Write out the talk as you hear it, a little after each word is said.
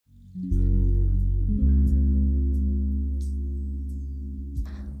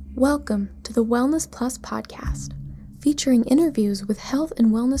Welcome to the Wellness Plus podcast, featuring interviews with health and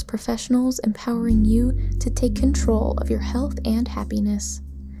wellness professionals empowering you to take control of your health and happiness.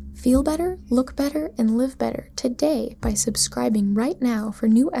 Feel better, look better, and live better today by subscribing right now for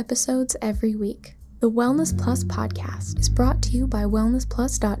new episodes every week. The Wellness Plus podcast is brought to you by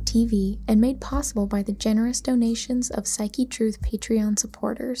wellnessplus.tv and made possible by the generous donations of Psyche Truth Patreon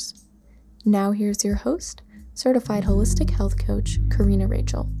supporters. Now here's your host, certified holistic health coach, Karina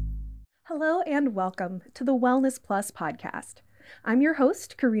Rachel. Hello and welcome to the Wellness Plus podcast. I'm your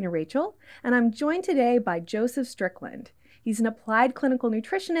host, Karina Rachel, and I'm joined today by Joseph Strickland. He's an applied clinical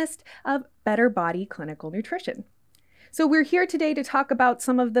nutritionist of Better Body Clinical Nutrition. So we're here today to talk about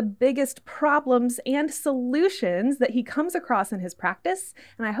some of the biggest problems and solutions that he comes across in his practice,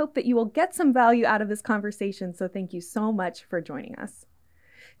 and I hope that you will get some value out of this conversation, so thank you so much for joining us.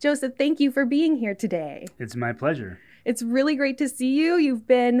 Joseph, thank you for being here today. It's my pleasure. It's really great to see you. You've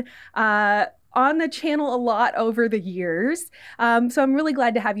been on the channel a lot over the years, so I'm really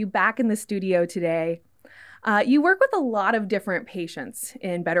glad to have you back in the studio today. You work with a lot of different patients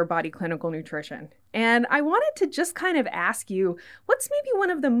in Better Body Clinical Nutrition, and I wanted to just kind of ask you, what's maybe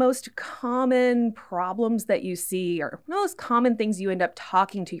one of the most common problems that you see, or most common things you end up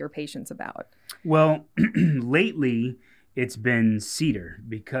talking to your patients about? Well, lately it's been cedar,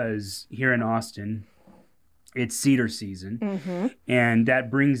 because here in Austin, it's cedar season, and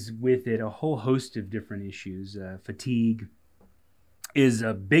that brings with it a whole host of different issues. Fatigue is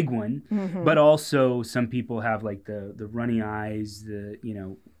a big one, but also some people have like the runny eyes, the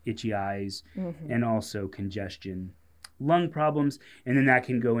itchy eyes, and also congestion, lung problems, and then that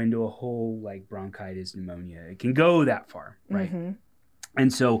can go into a whole like bronchitis, pneumonia. It can go that far, right?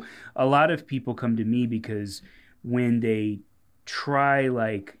 And so a lot of people come to me because when they try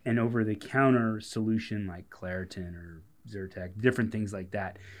like an over-the-counter solution like Claritin or Zyrtec, different things like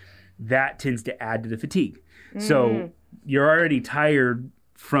that, that tends to add to the fatigue. So you're already tired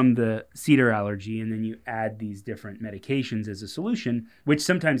from the cedar allergy, and then you add these different medications as a solution, which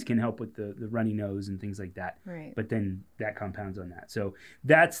sometimes can help with the runny nose and things like that. Right. But then that compounds on that. So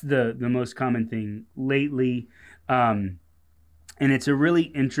that's the most common thing lately. And it's a really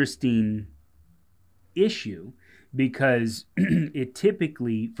interesting issue, because it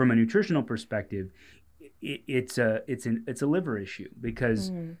typically, from a nutritional perspective, it's a liver issue, because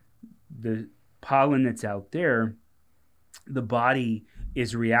the pollen that's out there, the body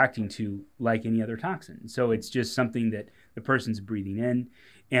is reacting to like any other toxin. So it's just something that the person's breathing in,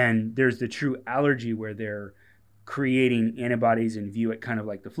 and there's the true allergy where they're creating antibodies and view it kind of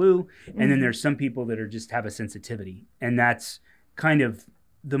like the flu, and then there's some people that are just have a sensitivity, and that's kind of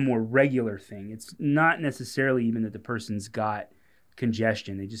the more regular thing. It's not necessarily even that the person's got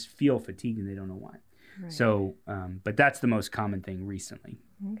congestion. They just feel fatigue and they don't know why. Right. So, but that's the most common thing recently.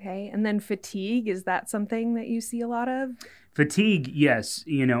 Okay. And then fatigue, is that something that you see a lot of? Fatigue, yes.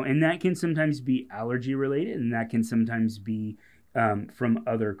 And that can sometimes be allergy related, and that can sometimes be from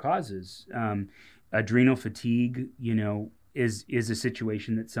other causes. Adrenal fatigue, is a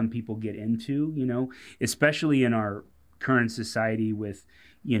situation that some people get into, especially in our current society with,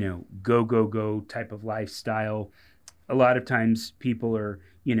 go type of lifestyle. A lot of times people are,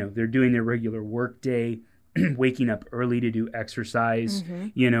 they're doing their regular work day, waking up early to do exercise,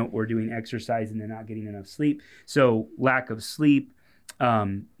 or doing exercise and they're not getting enough sleep. So lack of sleep,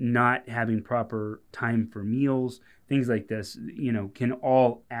 not having proper time for meals, things like this, can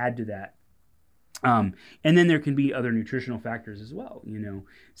all add to that. And then there can be other nutritional factors as well.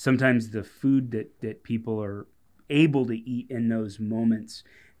 Sometimes the food that people are able to eat in those moments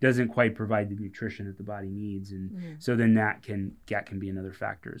doesn't quite provide the nutrition that the body needs, and so then that can be another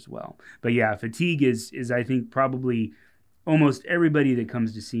factor as well. But yeah, fatigue is I think probably almost everybody that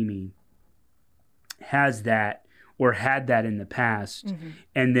comes to see me has that or had that in the past,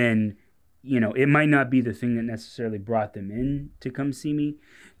 and then it might not be the thing that necessarily brought them in to come see me,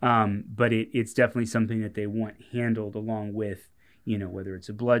 but it's definitely something that they want handled along with whether it's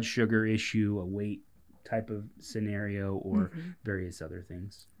a blood sugar issue, a weight type of scenario, or various other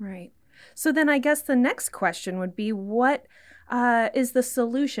things. Right. So then I guess the next question would be, what is the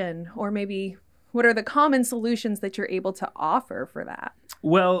solution, or maybe what are the common solutions that you're able to offer for that?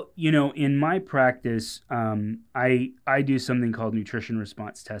 Well, in my practice, I do something called nutrition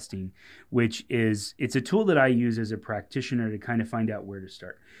response testing, which it's a tool that I use as a practitioner to kind of find out where to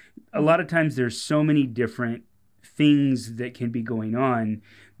start. A lot of times there's so many different things that can be going on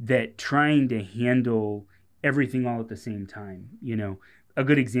that trying to handle everything all at the same time, a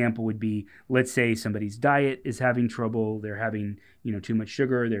good example would be, let's say somebody's diet is having trouble, they're having, too much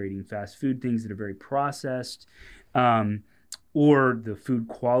sugar, they're eating fast food, things that are very processed. or the food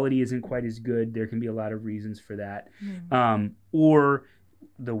quality isn't quite as good. There can be a lot of reasons for that. Or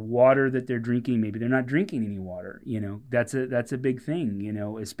the water that they're drinking, maybe they're not drinking any water. That's a big thing,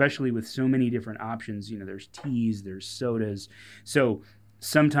 especially with so many different options. There's teas, there's sodas. So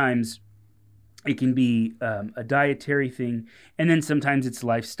sometimes it can be a dietary thing, and then sometimes it's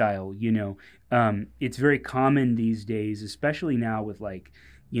lifestyle. It's very common these days, especially now with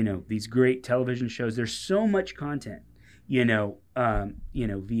these great television shows. There's so much content, via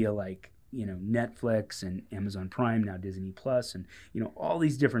Netflix and Amazon Prime, now Disney Plus, and all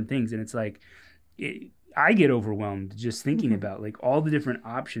these different things. And it's I get overwhelmed just thinking about all the different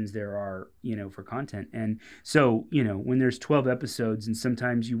options there are, for content. And so, when there's 12 episodes, and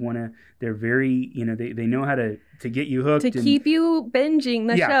sometimes they're very, they know how to get you hooked. To keep you binging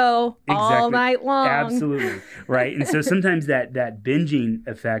the show all night long. Absolutely. Right. And so sometimes that binging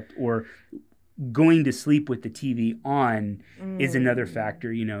effect, or going to sleep with the TV on, is another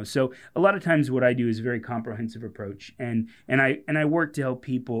factor, So a lot of times what I do is a very comprehensive approach, and I work to help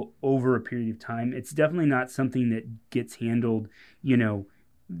people over a period of time. It's definitely not something that gets handled, you're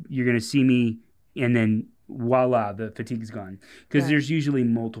going to see me and then voila, the fatigue's gone, because there's usually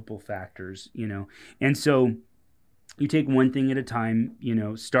multiple factors, And so you take one thing at a time,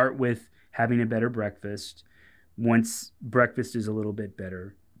 start with having a better breakfast. Once breakfast is a little bit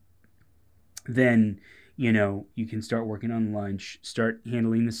better, then, you can start working on lunch, start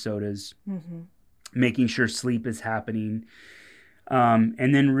handling the sodas, making sure sleep is happening,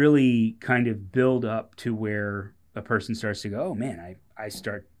 and then really kind of build up to where a person starts to go, oh man, I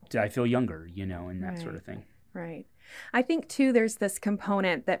feel younger, and that sort of thing. Right. I think too, there's this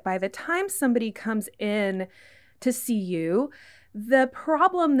component that by the time somebody comes in to see you, the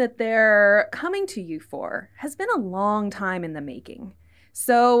problem that they're coming to you for has been a long time in the making.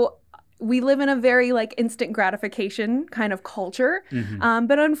 So we live in a very instant gratification kind of culture.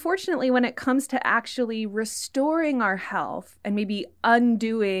 But unfortunately, when it comes to actually restoring our health and maybe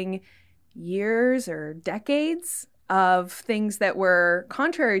undoing years or decades of things that were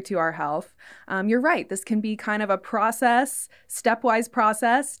contrary to our health, you're right. This can be kind of a process, stepwise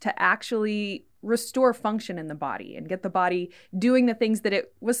process to actually restore function in the body and get the body doing the things that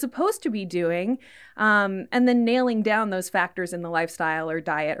it was supposed to be doing, and then nailing down those factors in the lifestyle or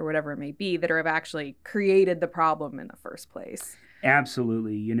diet or whatever it may be that have actually created the problem in the first place.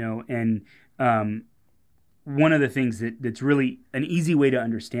 Absolutely. And one of the things that's really an easy way to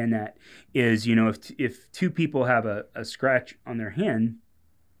understand that is, if two people have a scratch on their hand,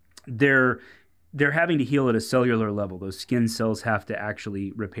 they're having to heal at a cellular level. Those skin cells have to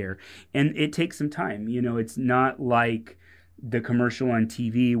actually repair. And it takes some time. It's not like the commercial on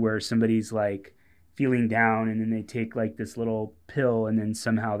TV where somebody's feeling down and then they take this little pill and then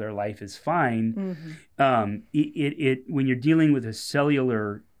somehow their life is fine. When you're dealing with a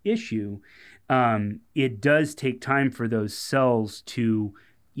cellular issue, it does take time for those cells to,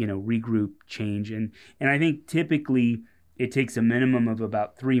 regroup, change. And I think typically it takes a minimum of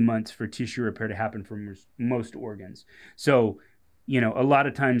about 3 months for tissue repair to happen for most organs. So, a lot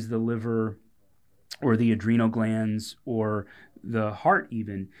of times the liver or the adrenal glands or the heart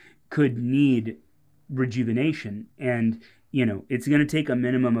even could need rejuvenation. And, it's going to take a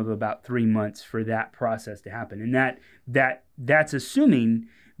minimum of about 3 months for that process to happen. And that's assuming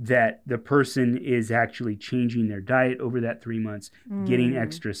that the person is actually changing their diet over that 3 months, getting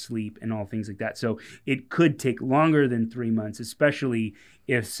extra sleep and all things like that. So it could take longer than 3 months, especially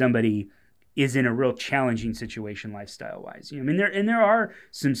if somebody is in a real challenging situation lifestyle-wise. There are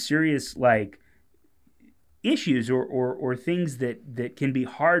some serious issues or things that can be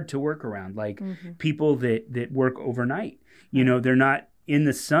hard to work around, people that work overnight. They're not in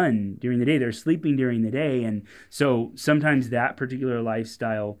the sun during the day, they're sleeping during the day. And so sometimes that particular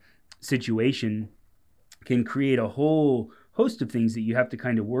lifestyle situation can create a whole host of things that you have to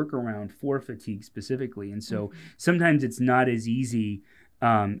kind of work around for fatigue specifically. And so sometimes it's not as easy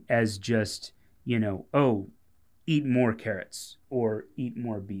as just, eat more carrots or eat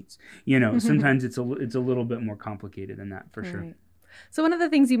more beets. Sometimes it's a little bit more complicated than that, for sure. So one of the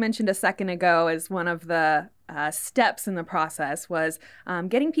things you mentioned a second ago as one of the steps in the process was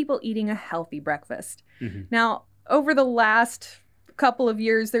getting people eating a healthy breakfast. Now, over the last couple of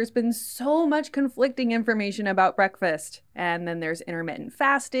years, there's been so much conflicting information about breakfast. And then there's intermittent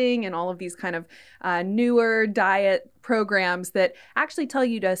fasting and all of these kind of newer diet programs that actually tell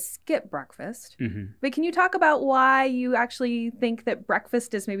you to skip breakfast. But can you talk about why you actually think that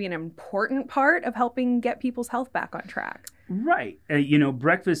breakfast is maybe an important part of helping get people's health back on track? Right.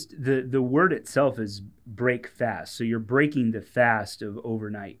 Breakfast, the word itself is break fast. So you're breaking the fast of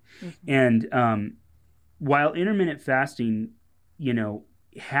overnight. And while intermittent fasting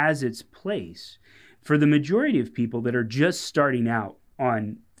has its place. For the majority of people that are just starting out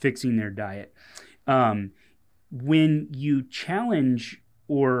on fixing their diet, when you challenge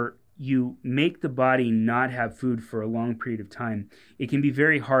or you make the body not have food for a long period of time, it can be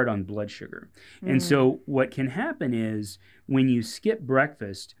very hard on blood sugar. And so what can happen is when you skip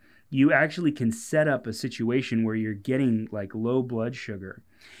breakfast, you actually can set up a situation where you're getting like low blood sugar.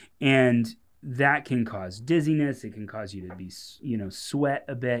 And that can cause dizziness. It can cause you to be, sweat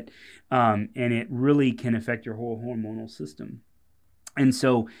a bit. And it really can affect your whole hormonal system. And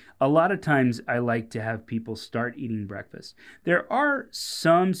so a lot of times I like to have people start eating breakfast. There are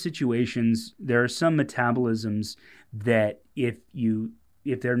some situations, there are some metabolisms that if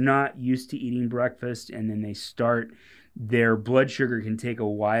they're not used to eating breakfast and then they start, their blood sugar can take a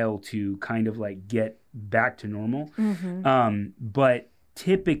while to kind of like get back to normal. But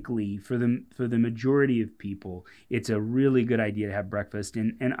typically for the majority of people, it's a really good idea to have breakfast.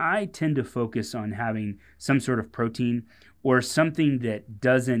 And I tend to focus on having some sort of protein or something that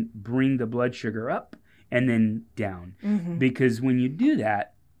doesn't bring the blood sugar up and then down. Because when you do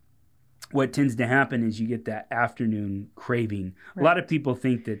that, what tends to happen is you get that afternoon craving. Right. A lot of people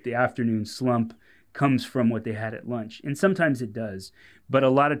think that the afternoon slump comes from what they had at lunch. And sometimes it does. But a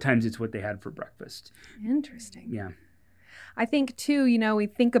lot of times it's what they had for breakfast. Interesting. Yeah. I think, too, we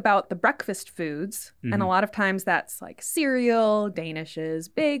think about the breakfast foods, and a lot of times that's like cereal, danishes,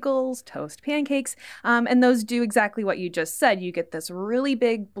 bagels, toast, pancakes, and those do exactly what you just said. You get this really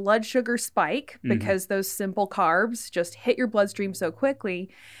big blood sugar spike because those simple carbs just hit your bloodstream so quickly,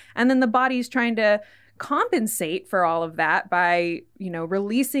 and then the body's trying to compensate for all of that by,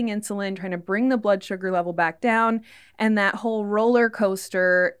 releasing insulin, trying to bring the blood sugar level back down, and that whole roller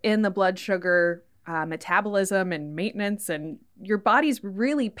coaster in the blood sugar metabolism and maintenance, and your body's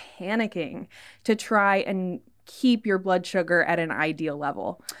really panicking to try and keep your blood sugar at an ideal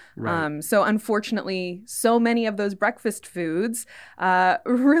level. Right. So unfortunately, so many of those breakfast foods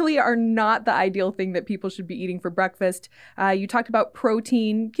really are not the ideal thing that people should be eating for breakfast. You talked about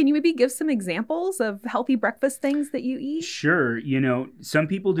protein. Can you maybe give some examples of healthy breakfast things that you eat? Sure. Some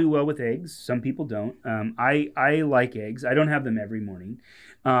people do well with eggs. Some people don't. I like eggs. I don't have them every morning.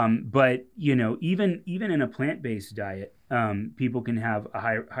 But even in a plant-based diet, people can have a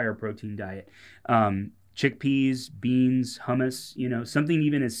higher protein diet. Chickpeas, beans, hummus, something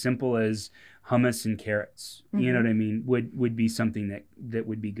even as simple as hummus and carrots, you know what I mean, would be something that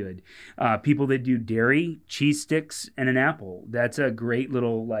would be good. People that do dairy, cheese sticks, and an apple, that's a great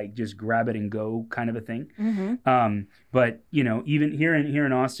little like just grab it and go kind of a thing. But even here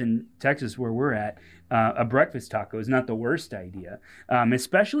in Austin, Texas, where we're at, a breakfast taco is not the worst idea,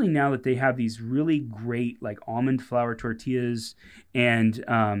 especially now that they have these really great like almond flour tortillas, and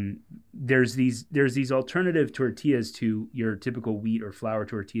there's these alternative tortillas to your typical wheat or flour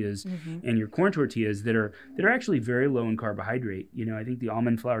tortillas and your corn tortillas that are actually very low in carbohydrate. I think the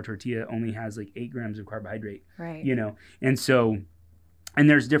almond flour tortilla only has like 8 grams of carbohydrate. Right. And so. And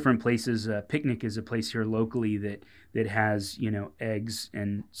there's different places. Picnic is a place here locally that has, eggs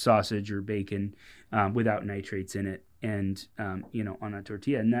and sausage or bacon without nitrates in it, and on a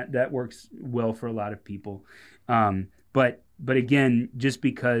tortilla, and that works well for a lot of people. But again, just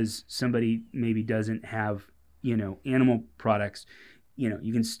because somebody maybe doesn't have animal products,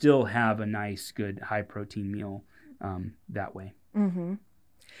 you can still have a nice, good, high protein meal that way.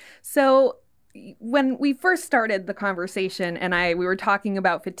 So. When we first started the conversation and we were talking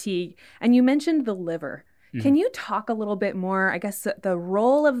about fatigue, and you mentioned the liver. Can you talk a little bit more, I guess, the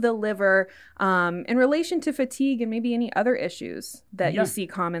role of the liver in relation to fatigue and maybe any other issues that you see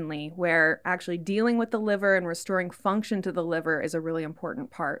commonly, where actually dealing with the liver and restoring function to the liver is a really important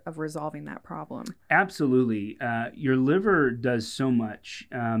part of resolving that problem? Absolutely. Your liver does so much.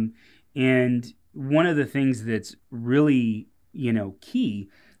 And one of the things that's really, key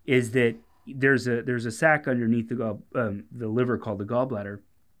is that there's a sac underneath the liver called the gallbladder,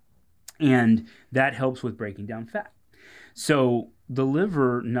 and that helps with breaking down fat. So the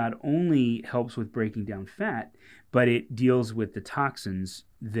liver not only helps with breaking down fat, but it deals with the toxins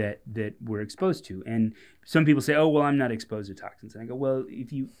that we're exposed to. And some people say, "Oh, well, I'm not exposed to toxins." And I go, "Well,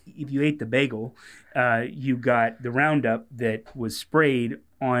 if you ate the bagel, you got the Roundup that was sprayed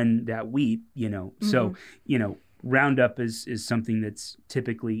on that wheat, So Roundup is something that's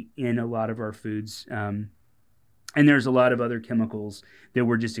typically in a lot of our foods. And there's a lot of other chemicals that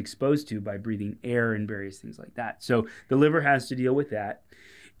we're just exposed to by breathing air and various things like that. So the liver has to deal with that.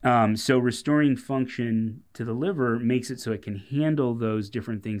 So restoring function to the liver makes it so it can handle those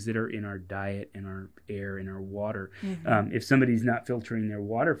different things that are in our diet, in our air, in our water. If somebody's not filtering their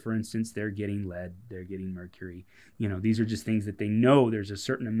water, for instance, they're getting lead, they're getting mercury. These are just things that they know there's a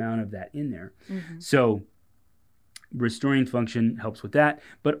certain amount of that in there. So restoring function helps with that,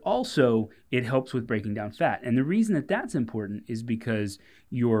 but also it helps with breaking down fat. And the reason that that's important is because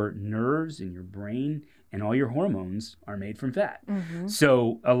your nerves and your brain and all your hormones are made from fat.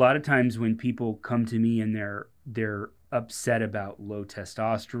 So a lot of times when people come to me and they're upset about low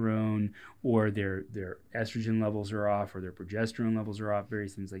testosterone, or their estrogen levels are off, or their progesterone levels are off,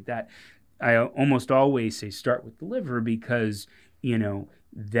 various things like that, I almost always say start with the liver, because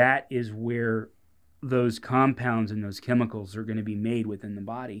that is where those compounds and those chemicals are going to be made within the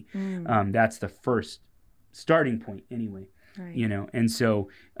body. That's the first starting point anyway. Right. And so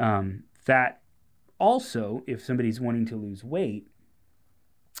fat. Also, if somebody's wanting to lose weight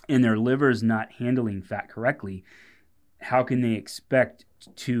and their liver is not handling fat correctly, how can they expect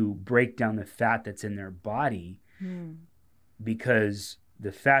to break down the fat that's in their body? Because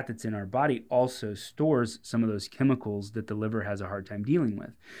the fat that's in our body also stores some of those chemicals that the liver has a hard time dealing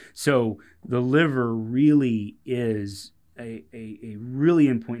with. So the liver really is a really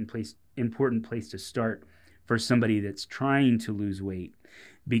important place to start for somebody that's trying to lose weight,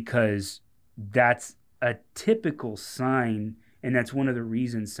 because that's a typical sign, and that's one of the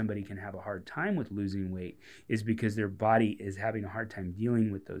reasons somebody can have a hard time with losing weight, is because their body is having a hard time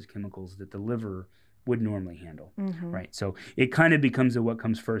dealing with those chemicals that the liver would normally handle, right? So it kind of becomes a what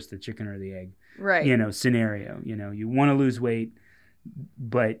comes first, the chicken or the egg, right? Scenario. You want to lose weight,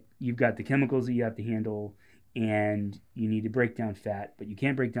 but you've got the chemicals that you have to handle, and you need to break down fat, but you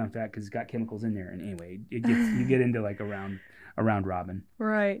can't break down fat because it's got chemicals in there. And anyway, you get into like a round robin.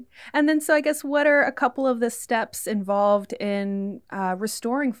 Right. And then, so I guess, what are a couple of the steps involved in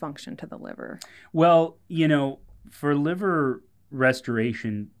restoring function to the liver? Well, for liver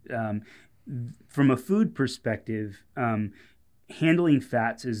restoration, from a food perspective, handling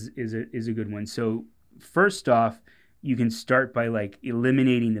fats is a good one. So first off, you can start by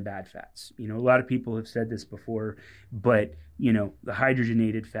eliminating the bad fats. A lot of people have said this before, but the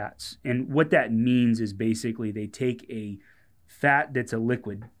hydrogenated fats. And what that means is basically they take a fat that's a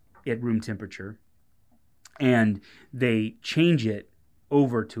liquid at room temperature and they change it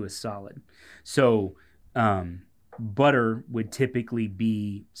over to a solid. So butter would typically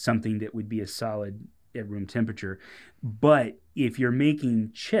be something that would be a solid at room temperature. But if you're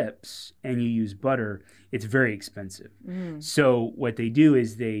making chips and you use butter, it's very expensive. So what they do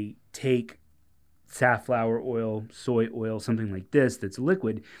is they take safflower oil, soy oil, something like this that's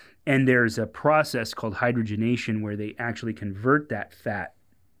liquid, and there's a process called hydrogenation where they actually convert that fat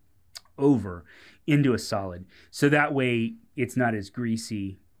over into a solid. So that way it's not as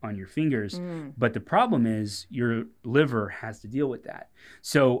greasy on your fingers. But the problem is your liver has to deal with that.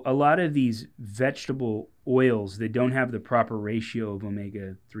 So a lot of these vegetable oils that don't have the proper ratio of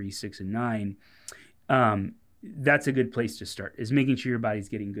omega-3, 6, and 9, that's a good place to start, is making sure your body's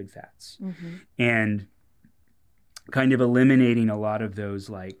getting good fats. And kind of eliminating a lot of those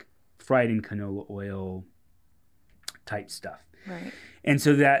like fried in canola oil type stuff. Right. And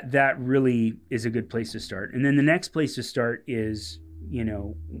so that really is a good place to start. And then the next place to start is,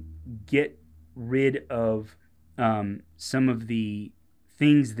 get rid of some of the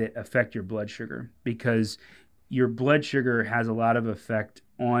things that affect your blood sugar, because your blood sugar has a lot of effect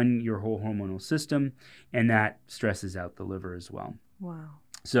on your whole hormonal system, and that stresses out the liver as well. Wow.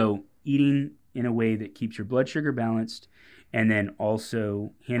 So eating in a way that keeps your blood sugar balanced, and then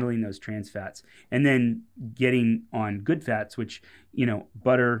also handling those trans fats, and then getting on good fats, which,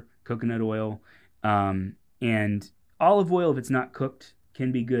 butter, coconut oil, and olive oil, if it's not cooked,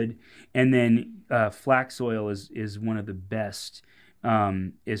 can be good. And then flax oil is one of the best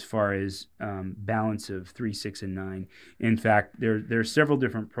as far as balance of 3, 6, and 9. In fact, there are several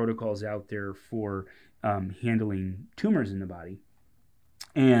different protocols out there for handling tumors in the body.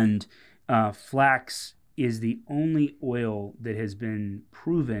 And flax is the only oil that has been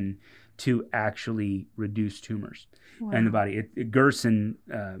proven to actually reduce tumors in the body. Gerson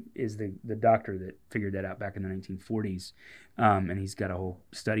is the doctor that figured that out back in the 1940s, and he's got a whole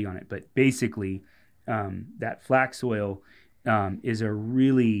study on it. But basically, that flax oil is a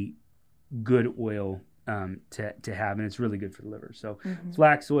really good oil to have, and it's really good for the liver. So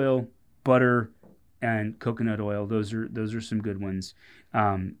flax oil, butter, and coconut oil, those are some good ones.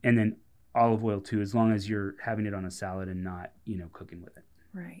 And then olive oil too, as long as you're having it on a salad and not, cooking with it.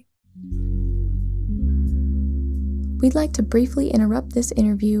 Right. We'd like to briefly interrupt this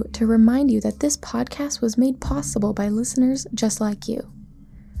interview to remind you that this podcast was made possible by listeners just like you.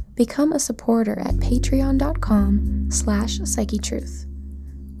 Become a supporter at patreon.com/psychetruth,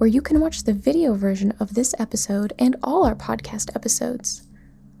 where you can watch the video version of this episode and all our podcast episodes.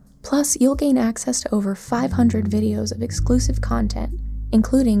 Plus, you'll gain access to over 500 videos of exclusive content,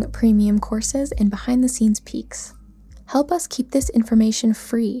 including premium courses and behind-the-scenes peeks. Help us keep this information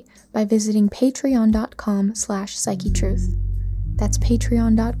free by visiting patreon.com/psychetruth. That's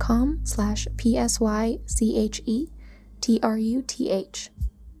patreon.com/PSYCHETRUTH.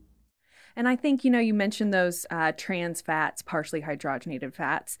 And I think, you mentioned those trans fats, partially hydrogenated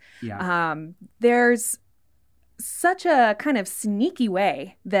fats. Yeah. There's such a kind of sneaky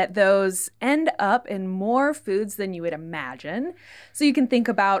way that those end up in more foods than you would imagine. So you can think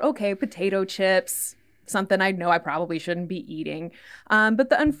about, okay, potato chips, something I know I probably shouldn't be eating. But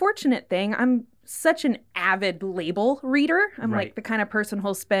the unfortunate thing, I'm such an avid label reader. I'm Right. like the kind of person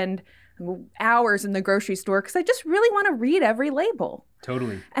who'll spend hours in the grocery store because I just really want to read every label.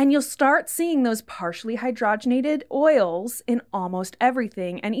 Totally. And you'll start seeing those partially hydrogenated oils in almost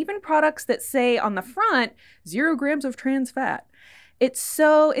everything, and even products that say on the front, 0 grams of trans fat. It's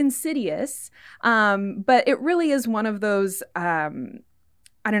so insidious, but it really is one of those, I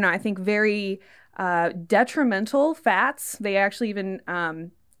don't know, I think very detrimental fats. They actually even,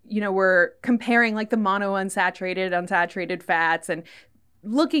 were comparing like the monounsaturated, unsaturated fats and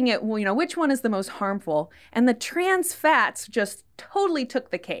looking at, which one is the most harmful. And the trans fats just totally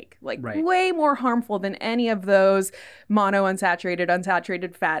took the cake, like Right. way more harmful than any of those monounsaturated,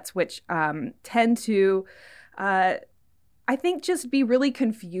 unsaturated fats, which tend to, I think, just be really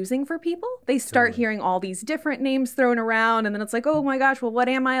confusing for people. They start Totally. hearing all these different names thrown around, and then it's like, oh my gosh, well, what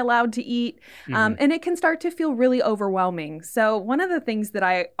am I allowed to eat? And it can start to feel really overwhelming. So one of the things that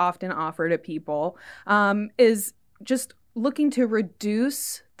I often offer to people is just looking to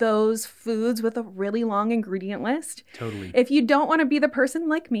reduce those foods with a really long ingredient list. Totally. If you don't want to be the person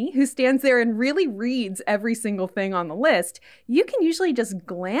like me who stands there and really reads every single thing on the list, you can usually just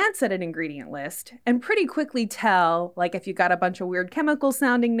glance at an ingredient list and pretty quickly tell, like if you got a bunch of weird chemical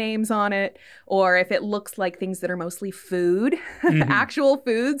sounding names on it, or if it looks like things that are mostly food, actual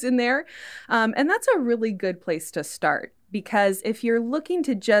foods in there. And that's a really good place to start, because if you're looking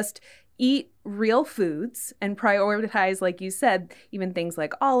to just eat real foods and prioritize, like you said, even things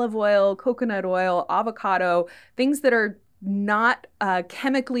like olive oil, coconut oil, avocado, things that are not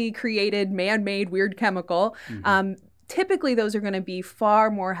chemically created, man-made, weird chemical. Typically, those are going to be far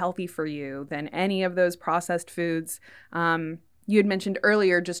more healthy for you than any of those processed foods. You had mentioned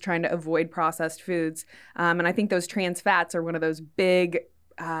earlier just trying to avoid processed foods. And I think those trans fats are one of those big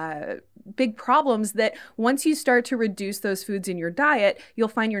problems that once you start to reduce those foods in your diet, you'll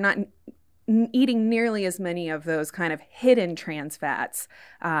find you're not eating nearly as many of those kind of hidden trans fats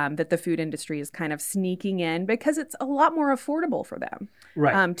that the food industry is kind of sneaking in, because it's a lot more affordable for them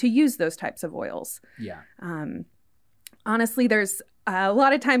to use those types of oils. Yeah. Honestly, there's a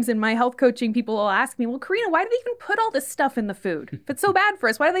lot of times in my health coaching, people will ask me, well, Karina, why do they even put all this stuff in the food? If it's so bad for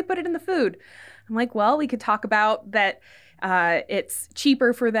us, why do they put it in the food? I'm like, well, we could talk about that. It's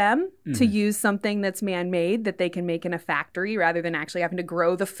cheaper for them to use something that's man-made that they can make in a factory rather than actually having to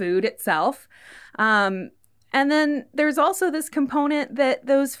grow the food itself. And then there's also this component that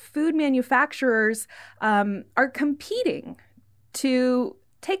those food manufacturers are competing to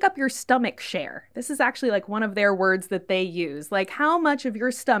take up your stomach share. This is actually like one of their words that they use. Like, how much of your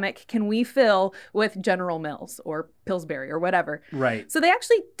stomach can we fill with General Mills or Pillsbury or whatever? Right. So they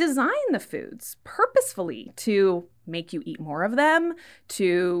actually design the foods purposefully to make you eat more of them,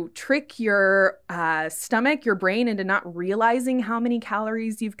 to trick your stomach, your brain into not realizing how many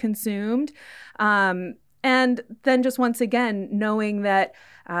calories you've consumed. And then just once again, knowing that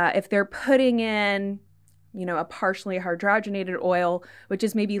if they're putting in a partially hydrogenated oil, which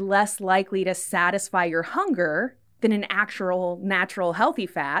is maybe less likely to satisfy your hunger than an actual natural healthy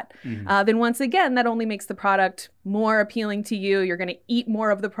fat, then once again, that only makes the product more appealing to you. You're going to eat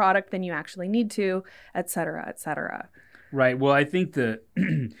more of the product than you actually need to, et cetera, et cetera. Right. Well, I think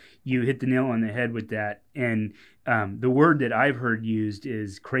you hit the nail on the head with that. And the word that I've heard used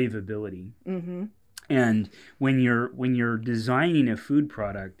is craveability. And when you're designing a food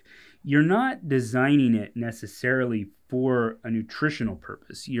product, you're not designing it necessarily for a nutritional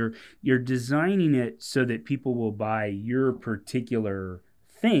purpose. You're designing it so that people will buy your particular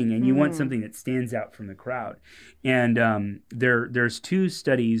thing, and you want something that stands out from the crowd. And there's 2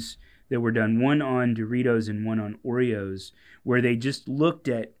 studies that were done, one on Doritos and one on Oreos, where they just looked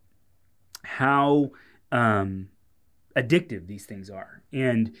at how addictive these things are.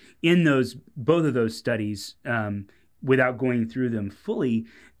 And in both of those studies, without going through them fully,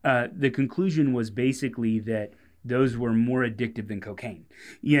 the conclusion was basically that those were more addictive than cocaine,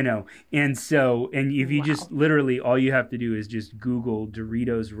 And so, and if you just literally, all you have to do is just Google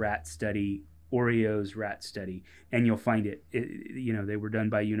Doritos rat study, Oreos rat study, and you'll find it. They were done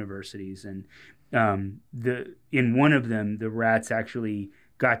by universities, and in one of them, the rats actually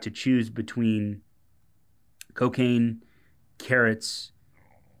got to choose between cocaine, carrots,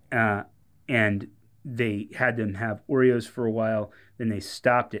 and they had them have Oreos for a while. Then they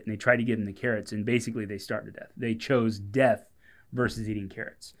stopped it and they tried to give them the carrots, and basically they starved to death. They chose death versus eating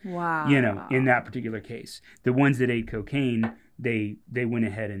carrots. Wow. In that particular case, the ones that ate cocaine, they went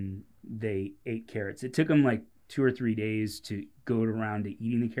ahead and they ate carrots. It took them like 2 or 3 days to go around to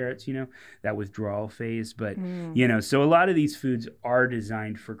eating the carrots, that withdrawal phase. But, so a lot of these foods are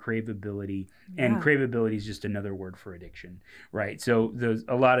designed for craveability, and craveability is just another word for addiction, right? So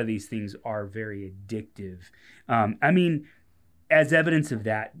a lot of these things are very addictive. As evidence of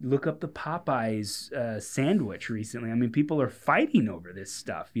that, look up the Popeyes sandwich recently. People are fighting over this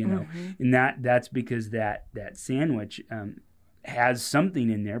stuff, and that's because that sandwich has something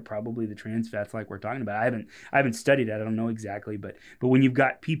in there, probably the trans fats like we're talking about. I haven't studied it. I don't know exactly, but when you've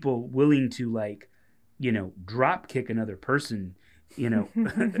got people willing to drop kick another person,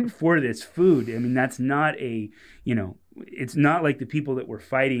 for this food, that's not it's not like the people that we're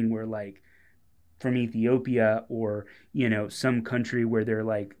fighting were like from Ethiopia or, some country where they're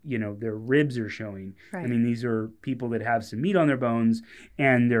like, their ribs are showing. Right. These are people that have some meat on their bones,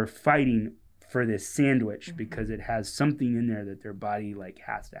 and they're fighting for this sandwich because it has something in there that their body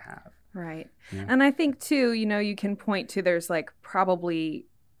has to have. Right. Yeah. And I think too, you can point to there's probably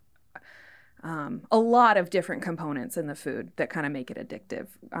a lot of different components in the food that kind of make it addictive.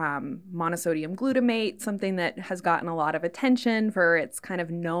 Monosodium glutamate, something that has gotten a lot of attention for its kind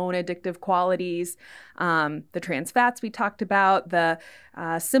of known addictive qualities. The trans fats we talked about, the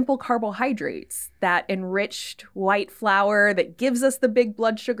simple carbohydrates, that enriched white flour that gives us the big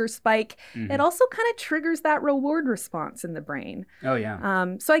blood sugar spike. Mm-hmm. It also kind of triggers that reward response in the brain. Oh,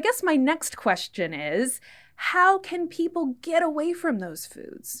 yeah. So I guess my next question is, how can people get away from those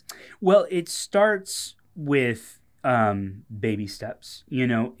foods? Well, it starts with baby steps,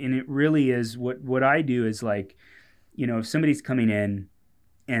 and it really is what I do is if somebody's coming in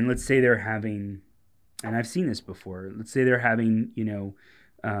and let's say they're having, and I've seen this before, let's say they're having,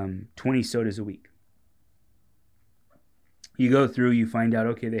 20 sodas a week. You go through, you find out,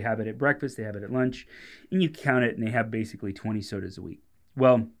 okay, they have it at breakfast, they have it at lunch, and you count it and they have basically 20 sodas a week.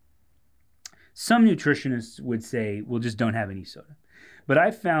 Well, some nutritionists would say, well, just don't have any soda. But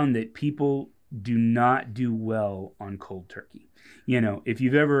I've found that people do not do well on cold turkey. If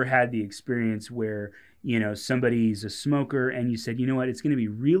you've ever had the experience where, somebody's a smoker and you said, you know what, it's going to be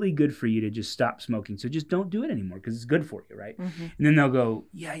really good for you to just stop smoking. So just don't do it anymore because it's good for you, right? Mm-hmm. And then they'll go,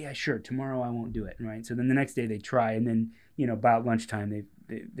 yeah, sure. Tomorrow I won't do it, right? So then the next day they try, and then, about lunchtime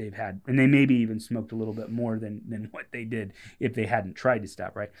they've had, and they maybe even smoked a little bit more than what they did if they hadn't tried to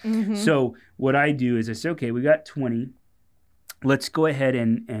stop, right? Mm-hmm. So what I do is I say, okay, we got 20. Let's go ahead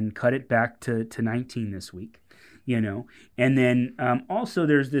and cut it back to 19 this week, And then also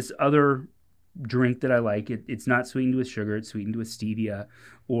there's this other drink that I like. It's not sweetened with sugar. It's sweetened with stevia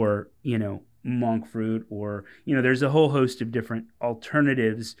or, monk fruit, or, there's a whole host of different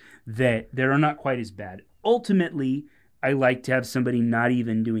alternatives that are not quite as bad. Ultimately, I like to have somebody not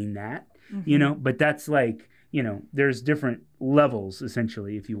even doing that, mm-hmm. But that's there's different levels,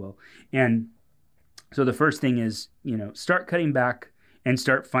 essentially, if you will. And so the first thing is, start cutting back and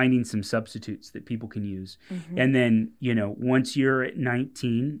start finding some substitutes that people can use. Mm-hmm. And then, once you're at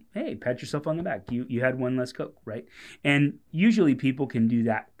 19, hey, pat yourself on the back. You had one less Coke, right? And usually people can do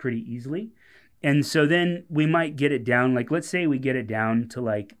that pretty easily. And so then we might get it down, let's say we get it down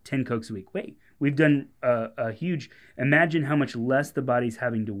to 10 Cokes a week. Wait, we've done a huge, imagine how much less the body's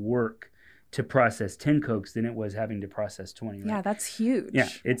having to work to process 10 Cokes than it was having to process 20. Right? Yeah, that's huge. Yeah,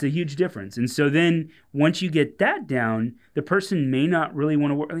 it's a huge difference. And so then once you get that down, the person may not really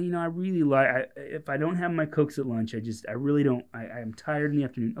want to work. I really if I don't have my Cokes at lunch, I really don't, I'm tired in the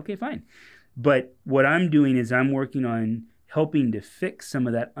afternoon. Okay, fine. But what I'm doing is I'm working on helping to fix some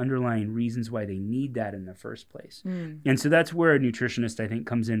of that underlying reasons why they need that in the first place. Mm. And so that's where a nutritionist, I think,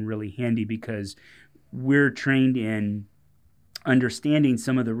 comes in really handy, because we're trained in understanding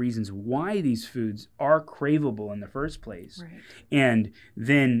some of the reasons why these foods are craveable in the first place. Right. And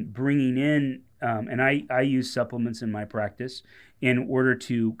then bringing in, and I use supplements in my practice in order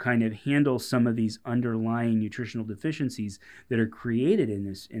to kind of handle some of these underlying nutritional deficiencies that are created in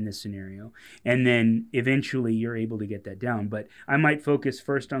this scenario. And then eventually you're able to get that down. But I might focus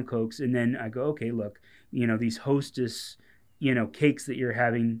first on Cokes, and then I go, okay, look, these Hostess, cakes that you're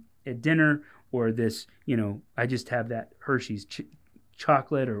having at dinner, or this, I just have that Hershey's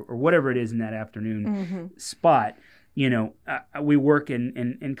chocolate or whatever it is in that afternoon spot. We work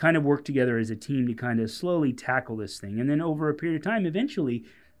and kind of work together as a team to kind of slowly tackle this thing. And then over a period of time, eventually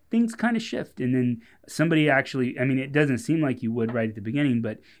things kind of shift. And then somebody actually, it doesn't seem like you would right at the beginning,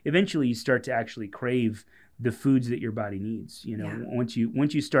 but eventually you start to actually crave the foods that your body needs. Once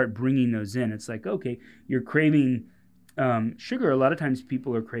you start bringing those in, it's like, okay, you're craving sugar. A lot of times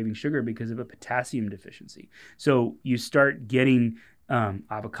people are craving sugar because of a potassium deficiency. So you start getting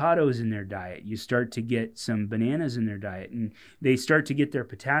avocados in their diet. You start to get some bananas in their diet, and they start to get their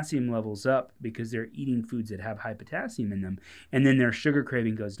potassium levels up because they're eating foods that have high potassium in them. And then their sugar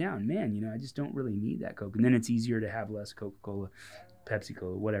craving goes down. Man, I just don't really need that Coke. And then it's easier to have less Coca-Cola, Pepsi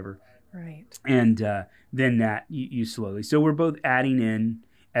Cola, whatever. Right. And then that you slowly. So we're both adding in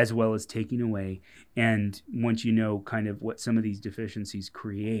as well as taking away. And once you know kind of what some of these deficiencies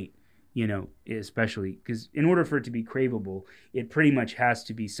create, especially because in order for it to be craveable, it pretty much has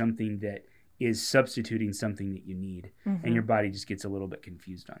to be something that is substituting something that you need. And your body just gets a little bit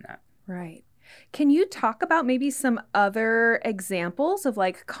confused on that. Right. Can you talk about maybe some other examples of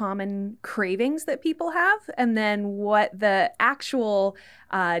like common cravings that people have, and then what the actual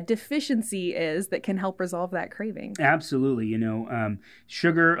deficiency is that can help resolve that craving? Absolutely.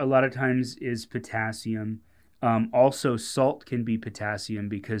 Sugar a lot of times is potassium. Also, salt can be potassium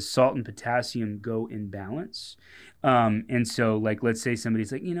because salt and potassium go in balance. And so, like, let's say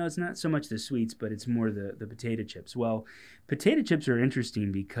somebody's like, it's not so much the sweets, but it's more the potato chips. Well, potato chips are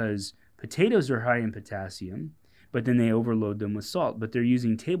interesting because potatoes are high in potassium, but then they overload them with salt. But they're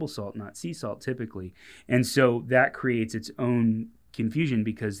using table salt, not sea salt, typically. And so that creates its own confusion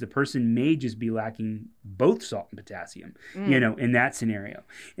because the person may just be lacking both salt and potassium, in that scenario.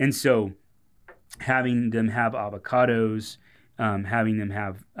 And so having them have avocados, having them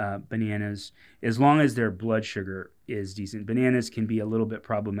have bananas, as long as their blood sugar is decent. Bananas can be a little bit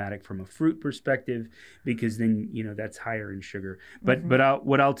problematic from a fruit perspective because then, that's higher in sugar. But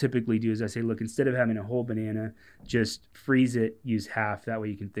what I'll typically do is I say, look, instead of having a whole banana, just freeze it, use half. That way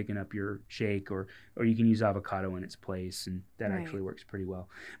you can thicken up your shake, or you can use avocado in its place, and that actually works pretty well.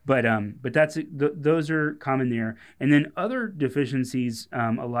 But those are common there. And then other deficiencies,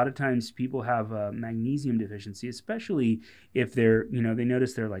 a lot of times people have a magnesium deficiency, especially if they're, they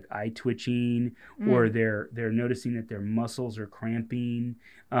notice they're like eye twitching, or they're noticing that their muscles are cramping,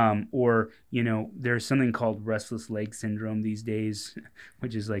 or there's something called restless leg syndrome these days,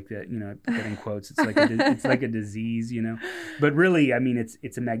 which is like that, I put that in quotes. It's like a disease, but really,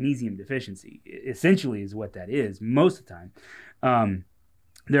 it's a magnesium deficiency. Essentially, is what that is most of the time.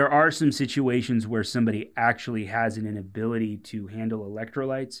 There are some situations where somebody actually has an inability to handle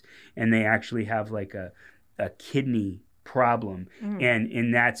electrolytes, and they actually have like a kidney problem. And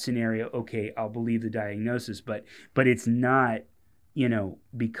in that scenario, okay, I'll believe the diagnosis, but it's not,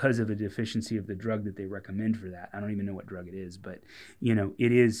 because of a deficiency of the drug that they recommend for that. I don't even know what drug it is, but,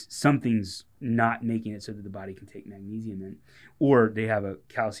 it is something's not making it so that the body can take magnesium in, or they have a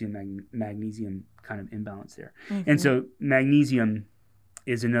calcium magnesium kind of imbalance there. And so magnesium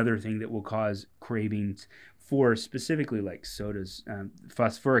is another thing that will cause cravings for specifically like sodas.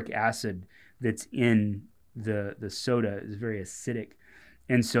 Phosphoric acid that's in the soda is very acidic.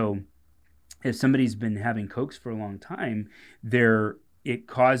 And so if somebody's been having Cokes for a long time, it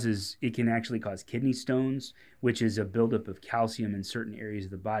can actually cause kidney stones, which is a buildup of calcium in certain areas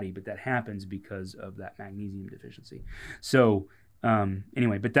of the body, but that happens because of that magnesium deficiency. So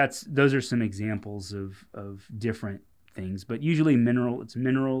anyway, but those are some examples of different things, but usually it's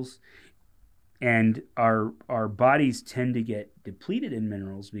minerals, and our bodies tend to get depleted in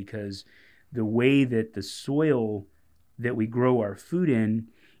minerals because the way that the soil that we grow our food in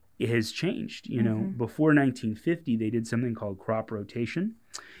has changed. Before 1950, they did something called crop rotation.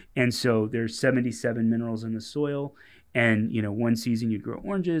 And so there's 77 minerals in the soil. And, one season you'd grow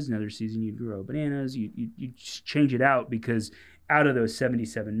oranges, another season you'd grow bananas. You change it out because out of those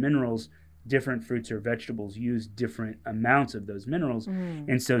 77 minerals, different fruits or vegetables use different amounts of those minerals.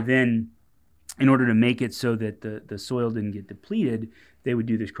 And so then in order to make it so that the soil didn't get depleted, they would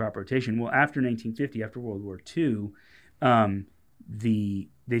do this crop rotation. Well, after 1950, after World War II,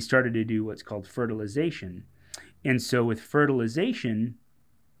 they started to do what's called fertilization. And so with fertilization,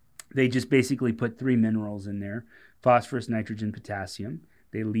 they just basically put 3 minerals in there: phosphorus, nitrogen, potassium.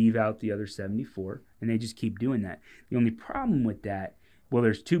 They leave out the other 74, and they just keep doing that. The only problem with that, well,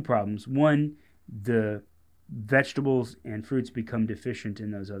 there's 2 problems. One, the vegetables and fruits become deficient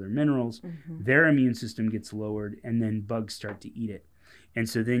in those other minerals. Their immune system gets lowered, and then bugs start to eat it. And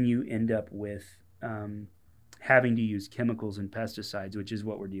so then you end up with having to use chemicals and pesticides, which is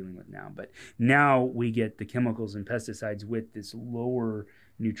what we're dealing with now. But now we get the chemicals and pesticides with this lower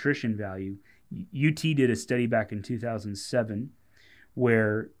nutrition value. UT did a study back in 2007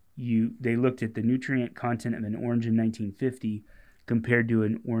 where they looked at the nutrient content of an orange in 1950 compared to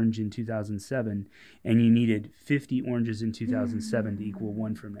an orange in 2007, and you needed 50 oranges in 2007 to equal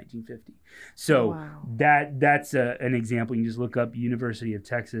one from 1950. So that's an example. You can just look up University of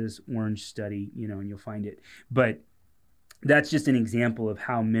Texas orange study, and you'll find it. But that's just an example of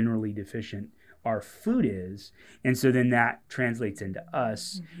how minerally deficient our food is, and so then that translates into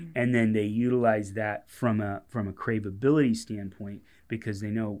us, and then they utilize that from a craveability standpoint because they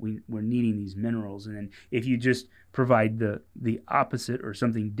know we're needing these minerals. And then if you just provide the opposite or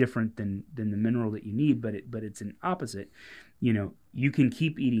something different than the mineral that you need, but it's an opposite, you can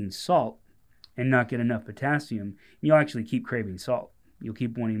keep eating salt and not get enough potassium. You'll actually keep craving salt. You'll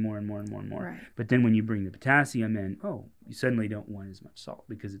keep wanting more and more and more and more. Right. But then when you bring the potassium in, you suddenly don't want as much salt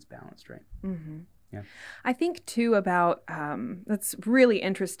because it's balanced, right? Mm-hmm. Yeah. I think, too, about that's really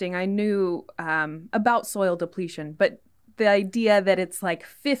interesting. I knew about soil depletion, but the idea that it's like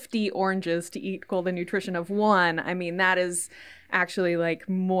 50 oranges to equal the nutrition of one, I mean, that is actually like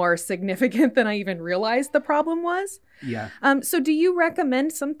more significant than I even realized the problem was. Yeah. So do you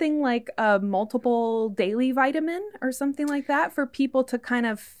recommend something like a multiple daily vitamin or something like that for people to kind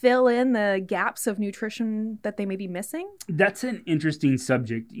of fill in the gaps of nutrition that they may be missing? That's an interesting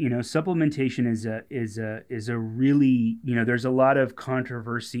subject. Supplementation is a really, there's a lot of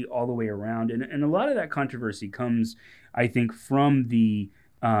controversy all the way around. And a lot of that controversy comes, I think, from the,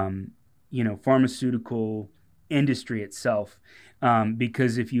 pharmaceutical industry itself,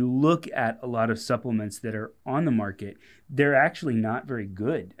 because if you look at a lot of supplements that are on the market, they're actually not very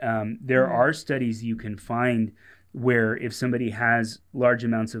good. There are studies you can find where if somebody has large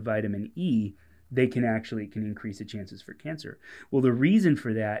amounts of vitamin E, they can increase the chances for cancer. Well, the reason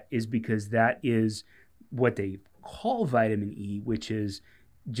for that is because that is what they call vitamin E, which is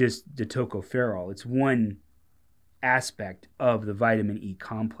just the tocopherol. It's one aspect of the vitamin E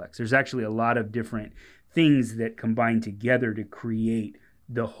complex. There's actually a lot of different things that combine together to create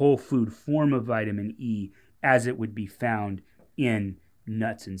the whole food form of vitamin E as it would be found in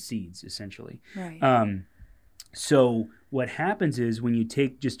nuts and seeds, essentially. Right. So what happens is when you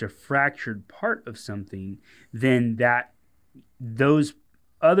take just a fractured part of something, then those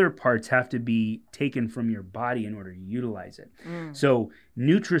other parts have to be taken from your body in order to utilize it. So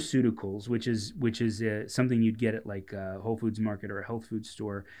nutraceuticals, which is something you'd get at like a Whole Foods Market or a health food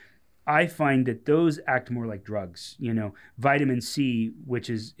store, I find that those act more like drugs. Vitamin C, which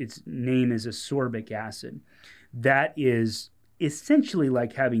is its name is ascorbic acid, that is essentially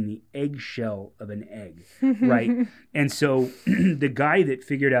like having the eggshell of an egg, right? And so the guy that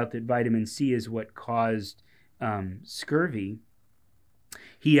figured out that vitamin C is what caused scurvy,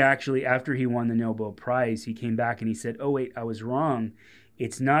 he actually, after he won the Nobel Prize, he came back and he said, oh, wait, I was wrong.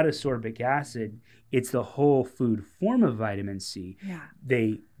 It's not ascorbic acid. It's the whole food form of vitamin C. Yeah.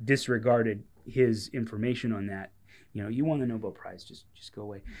 They disregarded his information on that. You won the Nobel Prize, just go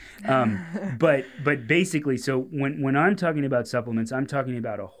away. But basically, so when I'm talking about supplements, I'm talking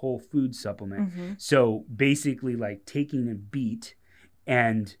about a whole food supplement. Mm-hmm. So basically like taking a beet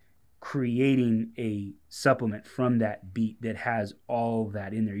and creating a supplement from that beet that has all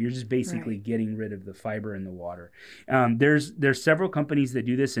that in there. You're just basically getting rid of the fiber in the water. There's several companies that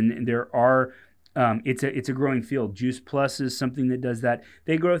do this, and there are it's a growing field. Juice Plus is something that does that.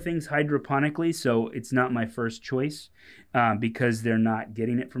 They grow things hydroponically, so it's not my first choice because they're not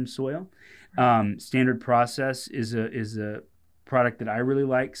getting it from soil. Standard Process is a product that I really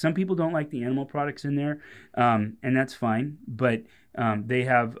like. Some people don't like the animal products in there, and that's fine. But they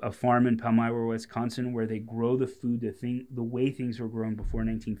have a farm in Palmyra, Wisconsin, where they grow the food the way things were grown before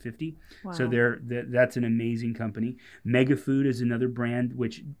 1950. Wow. So that's an amazing company. Megafood is another brand,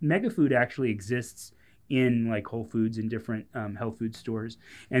 which Megafood actually exists in like Whole Foods and different health food stores,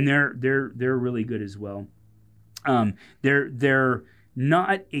 and they're really good as well. They're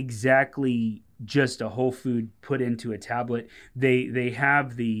not exactly just a whole food put into a tablet. They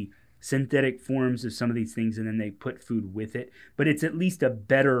have the synthetic forms of some of these things, and then they put food with it. But it's at least a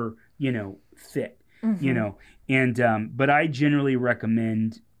better, fit, And but I generally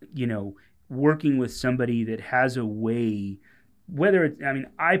recommend, working with somebody that has a way. Whether it's,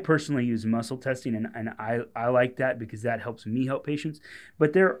 I personally use muscle testing, and I like that because that helps me help patients.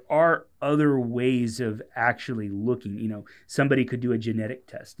 But there are other ways of actually looking. Somebody could do a genetic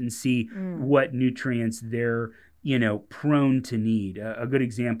test and see what nutrients they're, prone to need. A good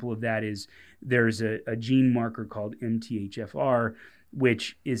example of that is there's a gene marker called MTHFR,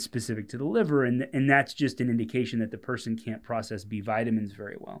 which is specific to the liver. And that's just an indication that the person can't process B vitamins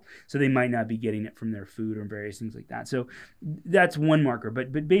very well. So they might not be getting it from their food or various things like that. So that's one marker.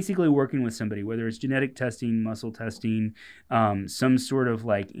 But basically working with somebody, whether it's genetic testing, muscle testing, some sort of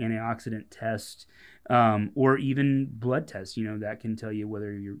like antioxidant test, or even blood tests, that can tell you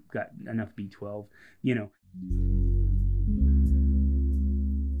whether you've got enough B12,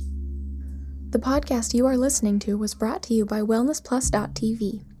 The podcast you are listening to was brought to you by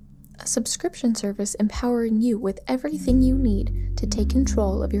WellnessPlus.tv, a subscription service empowering you with everything you need to take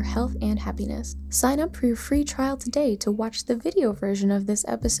control of your health and happiness. Sign up for your free trial today to watch the video version of this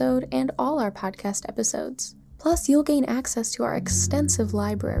episode and all our podcast episodes. Plus, you'll gain access to our extensive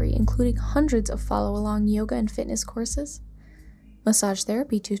library, including hundreds of follow-along yoga and fitness courses, massage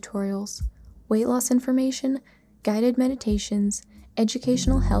therapy tutorials, weight loss information, guided meditations,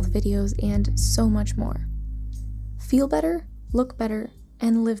 educational health videos, and so much more. Feel better, look better,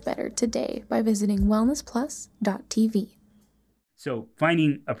 and live better today by visiting wellnessplus.tv. So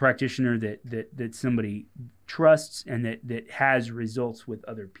finding a practitioner that somebody trusts and that has results with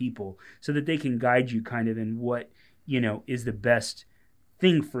other people so that they can guide you kind of in what, is the best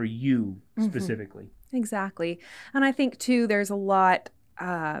thing for you specifically. Exactly. And I think too, there's a lot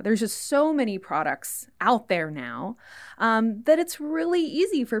there's just so many products out there now that it's really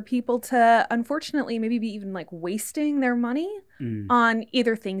easy for people to, unfortunately, maybe be even like wasting their money on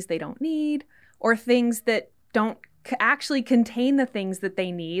either things they don't need or things that don't actually contain the things that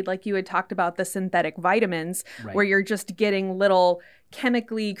they need. Like you had talked about the synthetic vitamins, right, where you're just getting little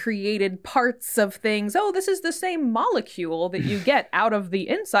chemically created parts of things. Oh, this is the same molecule that you get out of the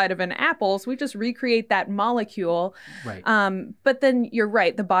inside of an apple. So we just recreate that molecule. Right. But then you're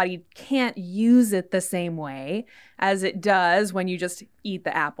right. The body can't use it the same way as it does when you just eat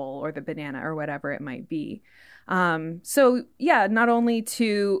the apple or the banana or whatever it might be. So yeah, not only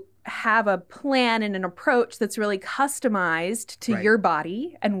to have a plan and an approach that's really customized to right, your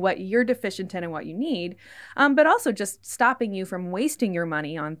body and what you're deficient in and what you need, but also just stopping you from wasting your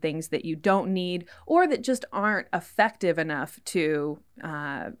money on things that you don't need or that just aren't effective enough to,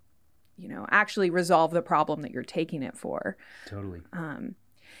 actually resolve the problem that you're taking it for. Totally.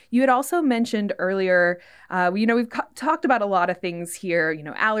 You had also mentioned earlier, we've talked about a lot of things here,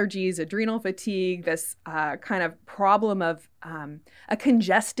 allergies, adrenal fatigue, this kind of problem of a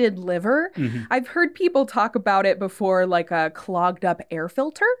congested liver. Mm-hmm. I've heard people talk about it before, like a clogged up air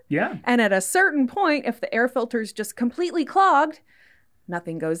filter. Yeah. And at a certain point, if the air filter is just completely clogged,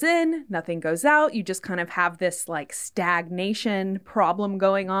 nothing goes in, nothing goes out. You just kind of have this like stagnation problem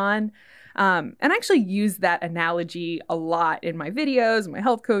going on. And I actually use that analogy a lot in my videos, my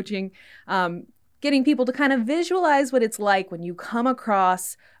health coaching, getting people to kind of visualize what it's like when you come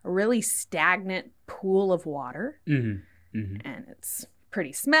across a really stagnant pool of water, and it's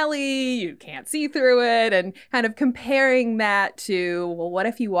pretty smelly, you can't see through it, and kind of comparing that to, well, what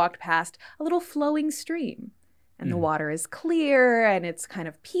if you walked past a little flowing stream and the water is clear and it's kind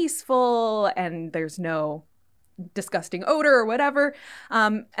of peaceful and there's no disgusting odor or whatever.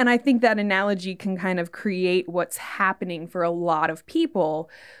 And I think that analogy can kind of create what's happening for a lot of people,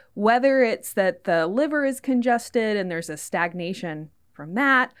 whether it's that the liver is congested and there's a stagnation from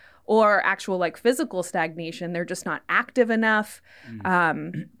that, or actual like physical stagnation, they're just not active enough.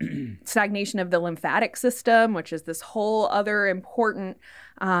 Stagnation of the lymphatic system, which is this whole other important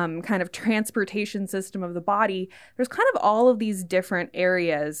kind of transportation system of the body. There's kind of all of these different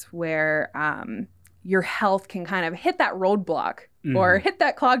areas where your health can kind of hit that roadblock or hit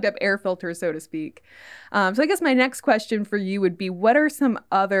that clogged up air filter, so to speak. So I guess my next question for you would be, what are some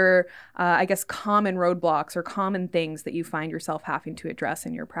other, common roadblocks or common things that you find yourself having to address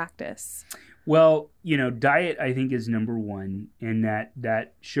in your practice? Well, diet, I think, is number one, and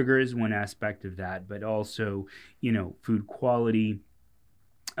that sugar is one aspect of that, but also, food quality.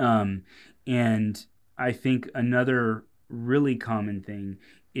 And I think another really common thing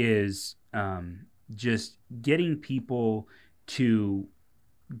is just getting people to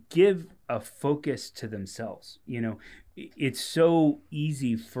give a focus to themselves. It's so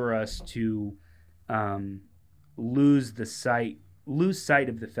easy for us to lose sight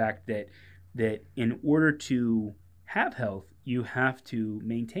of the fact that in order to have health, you have to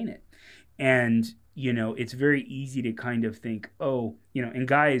maintain it. And, it's very easy to kind of think, and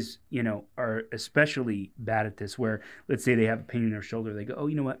guys, are especially bad at this, where let's say they have a pain in their shoulder. They go, oh,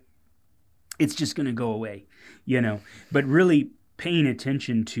 you know what? It's just going to go away, but really paying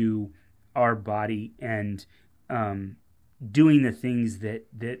attention to our body and doing the things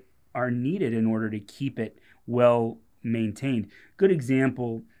that are needed in order to keep it well maintained. Good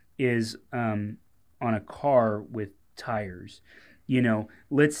example is on a car with tires.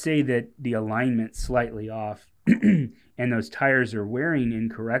 let's say that the alignment's slightly off and those tires are wearing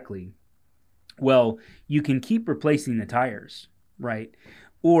incorrectly. Well, you can keep replacing the tires, right?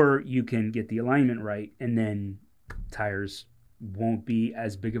 Or you can get the alignment right, and then tires won't be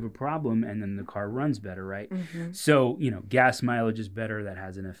as big of a problem, and then the car runs better, right? Mm-hmm. So, gas mileage is better. That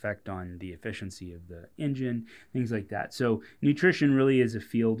has an effect on the efficiency of the engine, things like that. So nutrition really is a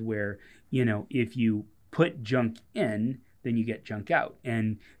field where, if you put junk in, then you get junk out.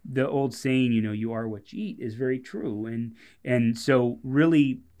 And the old saying, you are what you eat, is very true. And so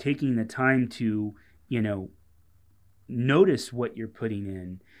really taking the time to, notice what you're putting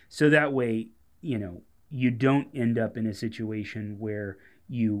in, so that way, you don't end up in a situation where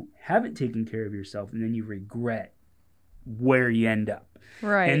you haven't taken care of yourself and then you regret where you end up.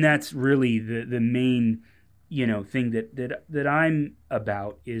 Right. And that's really the main, thing that I'm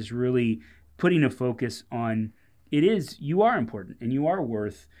about, is really putting a focus on, you are important and you are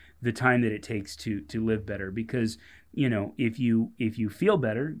worth the time that it takes to live better. Because, if you feel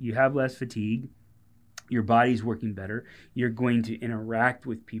better, you have less fatigue, your body's working better, you're going to interact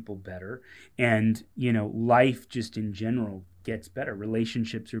with people better, and life just in general gets better.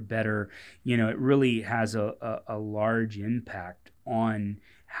 Relationships are better. It really has a large impact on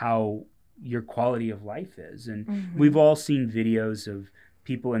how your quality of life is. And we've all seen videos of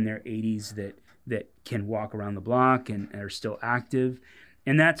people in their 80s that can walk around the block and are still active,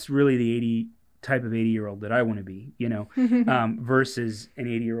 and that's really the type of 80-year-old that I want to be, versus an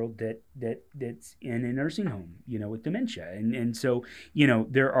 80-year-old that's in a nursing home, with dementia. And so,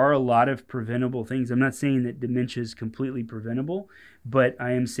 there are a lot of preventable things. I'm not saying that dementia is completely preventable, but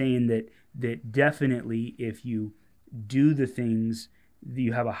I am saying that definitely if you do the things,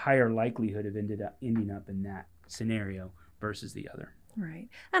 you have a higher likelihood of ending up in that scenario versus the other. Right.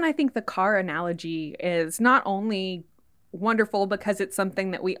 And I think the car analogy is not only wonderful because it's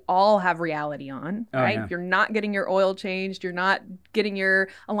something that we all have reality on, right? Yeah. If you're not getting your oil changed, you're not getting your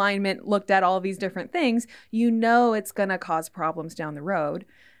alignment looked at, all these different things, it's going to cause problems down the road.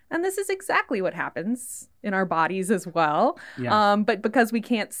 And this is exactly what happens in our bodies as well. Yeah. But because we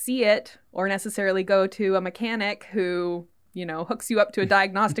can't see it or necessarily go to a mechanic who hooks you up to a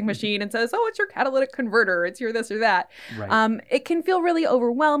diagnostic machine and says, oh, it's your catalytic converter, it's your this or that. Right. It can feel really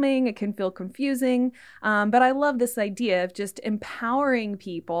overwhelming. It can feel confusing. But I love this idea of just empowering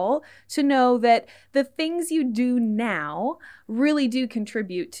people to know that the things you do now really do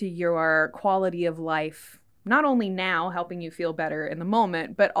contribute to your quality of life, not only now helping you feel better in the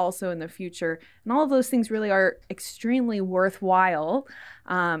moment, but also in the future. And all of those things really are extremely worthwhile.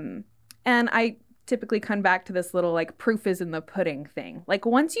 And I typically come back to this little proof is in the pudding thing.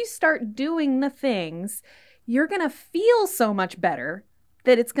 Once you start doing the things, you're going to feel so much better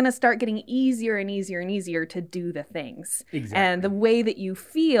that it's going to start getting easier and easier and easier to do the things. Exactly. And the way that you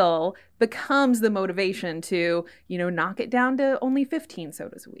feel becomes the motivation to, knock it down to only 15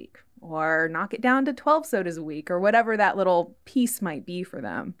 sodas a week, or knock it down to 12 sodas a week, or whatever that little piece might be for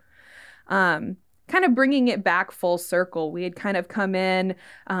them. Kind of bringing it back full circle, we had kind of come in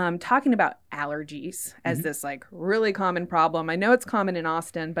talking about allergies as this really common problem. I know it's common in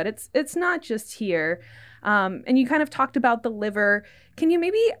Austin, but it's not just here. And you kind of talked about the liver. Can you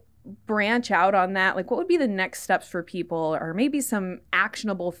maybe branch out on that? What would be the next steps for people, or maybe some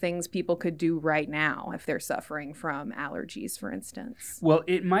actionable things people could do right now if they're suffering from allergies, for instance? Well,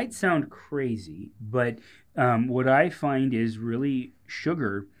 it might sound crazy, but what I find is really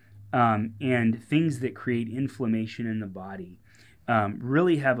sugar and things that create inflammation in the body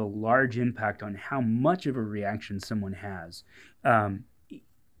really have a large impact on how much of a reaction someone has.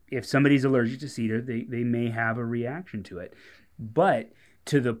 If somebody's allergic to cedar, they may have a reaction to it. But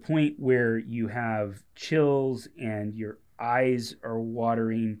to the point where you have chills and your eyes are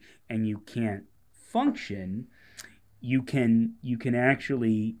watering and you can't function, you can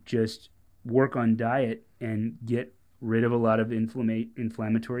actually just work on diet and get rid of a lot of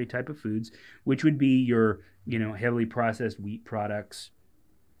inflammatory type of foods, which would be your, heavily processed wheat products,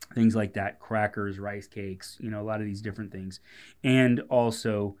 things like that, crackers, rice cakes, a lot of these different things, and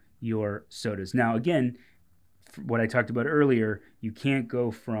also your sodas. Now, again, what I talked about earlier, you can't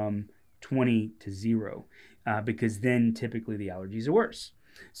go from 20 to 0 because then typically the allergies are worse.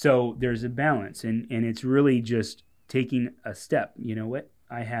 So there's a balance, and it's really just taking a step. You know what?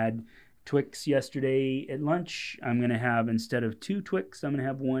 I had Twix yesterday at lunch. I'm going to have, instead of 2 Twix, I'm going to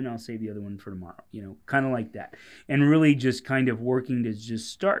have 1. I'll save the other one for tomorrow, kind of like that. And really just kind of working to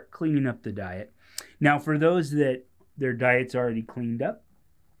just start cleaning up the diet. Now, for those that their diet's already cleaned up,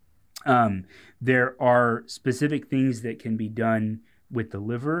 there are specific things that can be done with the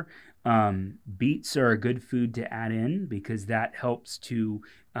liver. Beets are a good food to add in because that helps to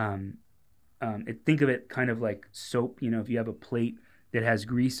think of it kind of like soap. If you have a plate that has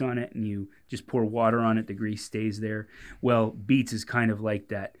grease on it and you just pour water on it, the grease stays there. Well, beets is kind of like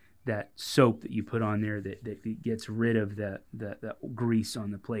that soap that you put on there that gets rid of the grease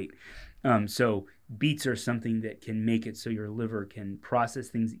on the plate. So beets are something that can make it so your liver can process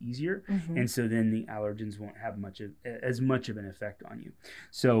things easier, and so then the allergens won't have as much of an effect on you.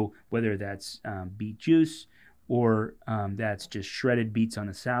 So whether that's beet juice or that's just shredded beets on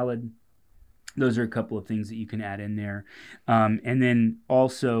a salad, those are a couple of things that you can add in there. And then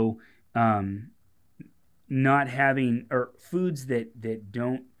also not having or foods that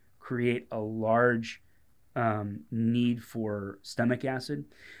don't create a large need for stomach acid.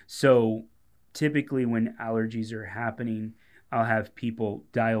 So typically when allergies are happening, I'll have people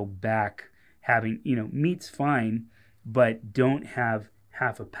dial back having, meat's fine, but don't have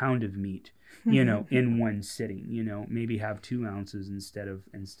half a pound of meat, in one sitting, maybe have 2 ounces instead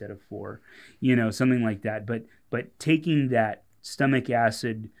of 4, something like that. But taking that stomach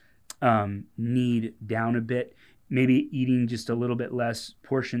acid need down a bit, maybe eating just a little bit less,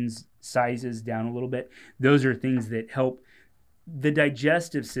 portions sizes down a little bit. Those are things that help the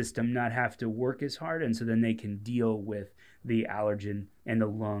digestive system not have to work as hard, and so then they can deal with the allergen and the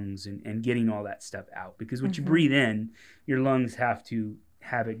lungs and getting all that stuff out. Because what you breathe in, your lungs have to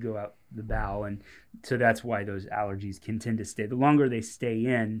have it go out the bowel, and so that's why those allergies can tend to stay. The longer they stay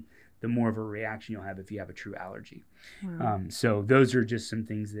in, the more of a reaction you'll have if you have a true allergy. Wow. So those are just some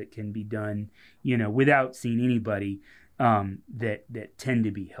things that can be done, without seeing anybody, that tend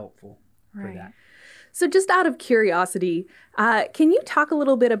to be helpful for that. So just out of curiosity, can you talk a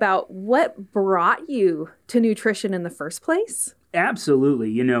little bit about what brought you to nutrition in the first place?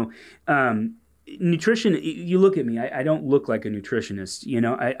 Absolutely. Nutrition, you look at me, I don't look like a nutritionist.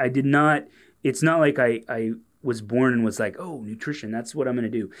 I did not, it's not like I was born and was like, oh, nutrition, that's what I'm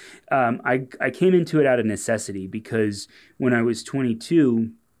going to do. I came into it out of necessity because when I was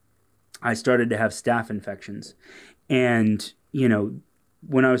 22, I started to have staph infections. And,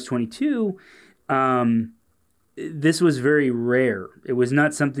 when I was 22, this was very rare. It was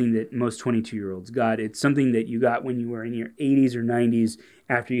not something that most 22-year-olds got. It's something that you got when you were in your 80s or 90s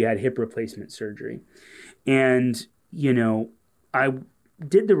after you had hip replacement surgery. And, I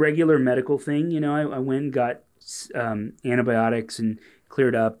did the regular medical thing. I went and got antibiotics and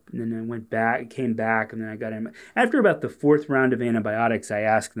cleared up, and then I came back, and then I got after about the 4th round of antibiotics, I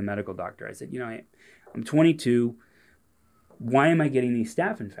asked the medical doctor, I said, I'm 22. Why am I getting these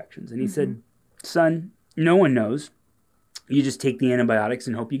staph infections? And he said, son, no one knows. You just take the antibiotics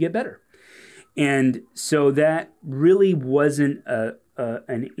and hope you get better. And so that really wasn't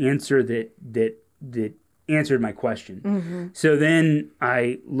an answer that answered my question. So then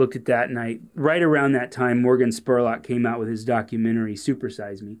I looked at that, and right around that time, Morgan Spurlock came out with his documentary,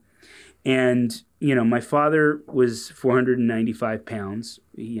 Supersize Me. And, my father was 495 pounds,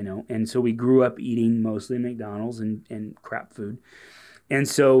 and so we grew up eating mostly McDonald's and crap food. And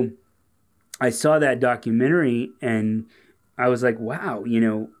so I saw that documentary and I was like, wow,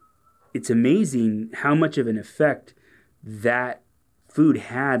 it's amazing how much of an effect that food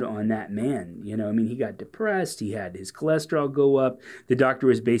had on that man. He got depressed. He had his cholesterol go up. The doctor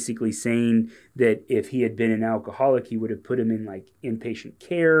was basically saying that if he had been an alcoholic, he would have put him in like inpatient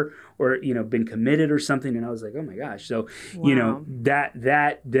care or, been committed or something. And I was like, oh my gosh. So, wow.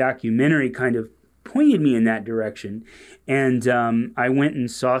 That documentary kind of pointed me in that direction. And I went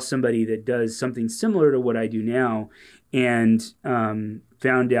and saw somebody that does something similar to what I do now, and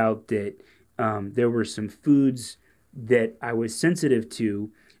found out that there were some foods that I was sensitive to.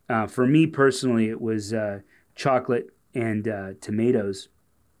 For me personally, it was chocolate and tomatoes.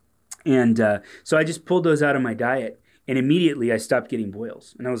 And so I just pulled those out of my diet, and immediately I stopped getting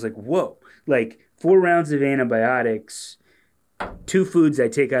boils. And I was like, whoa, like 4 rounds of antibiotics, 2 foods I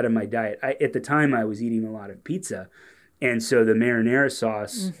take out of my diet. At the time, I was eating a lot of pizza. And so the marinara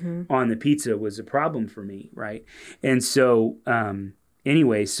sauce on the pizza was a problem for me, right? And so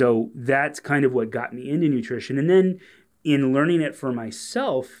anyway, so that's kind of what got me into nutrition. And then in learning it for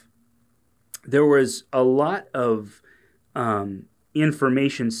myself, there was a lot of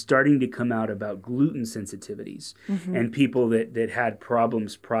information starting to come out about gluten sensitivities and people that had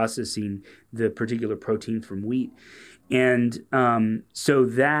problems processing the particular protein from wheat. And so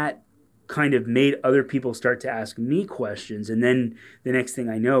that kind of made other people start to ask me questions. And then the next thing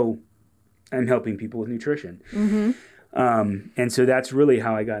I know, I'm helping people with nutrition. And so that's really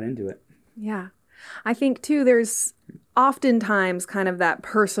how I got into it. Yeah. I think, too, there's oftentimes kind of that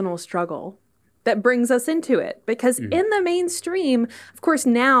personal struggle that brings us into it. Because in the mainstream, of course,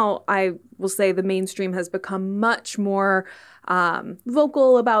 now I will say the mainstream has become much more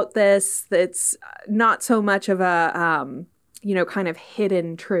vocal about this. It's not so much of a, kind of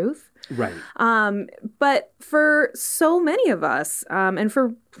hidden truth. Right. But for so many of us, and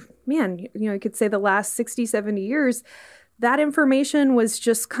for, you could say the last 60, 70 years, that information was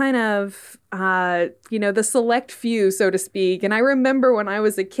just kind of, the select few, so to speak. And I remember when I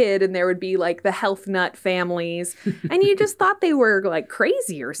was a kid and there would be like the health nut families and you just thought they were like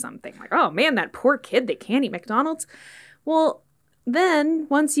crazy or something. Like, oh man, that poor kid that can't eat McDonald's. Well, then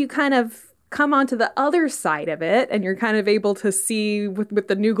once you kind of come onto the other side of it and you're kind of able to see with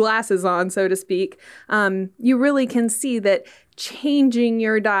the new glasses on, so to speak, you really can see that changing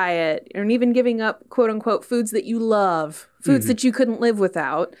your diet and even giving up, quote unquote, foods that you love, foods that you couldn't live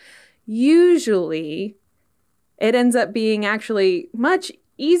without, usually it ends up being actually much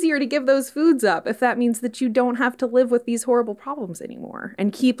easier to give those foods up if that means that you don't have to live with these horrible problems anymore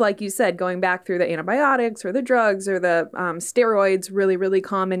and keep, like you said, going back through the antibiotics or the drugs or the steroids, really, really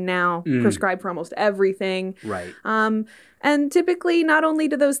common now, prescribed for almost everything. Right. And typically, not only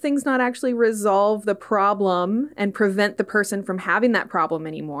do those things not actually resolve the problem and prevent the person from having that problem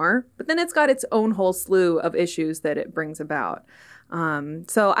anymore, but then it's got its own whole slew of issues that it brings about.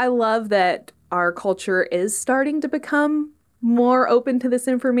 So I love that our culture is starting to become more open to this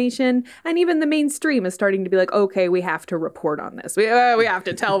information, and even the mainstream is starting to be like, okay, we have to report on this. We have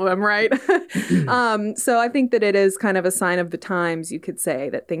to tell them, right? So I think that it is kind of a sign of the times, you could say,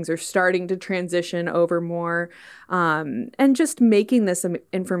 that things are starting to transition over more, and just making this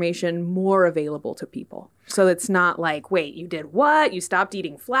information more available to people. So it's not like, wait, you did what? You stopped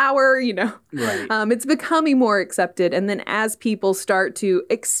eating flour, Right. It's becoming more accepted. And then as people start to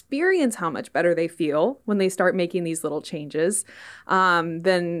experience how much better they feel when they start making these little changes,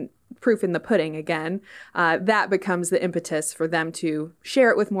 then proof in the pudding again, that becomes the impetus for them to share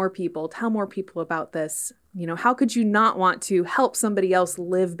it with more people, tell more people about this. How could you not want to help somebody else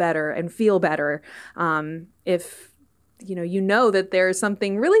live better and feel better if you know that there's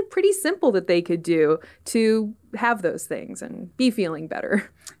something really pretty simple that they could do to have those things and be feeling better.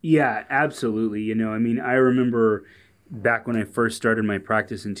 Yeah, absolutely. I remember back when I first started my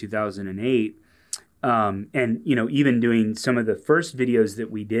practice in 2008, and, even doing some of the first videos that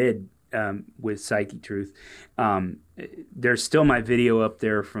we did with Psyche Truth, there's still my video up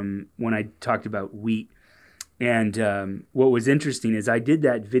there from when I talked about wheat. And what was interesting is I did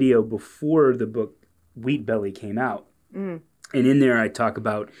that video before the book Wheat Belly came out. And in there I talk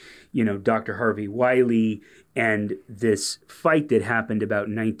about, Dr. Harvey Wiley and this fight that happened about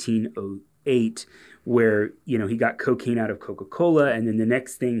 1908 where, he got cocaine out of Coca-Cola. And then the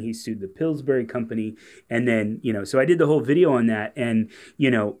next thing he sued the Pillsbury Company. And then, so I did the whole video on that. And,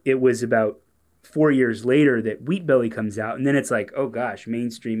 it was about 4 years later that Wheat Belly comes out. And then it's like, oh gosh,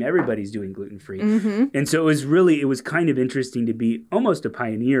 mainstream, everybody's doing gluten-free. And so it was kind of interesting to be almost a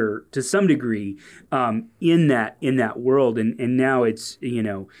pioneer to some degree in that world. And now it's,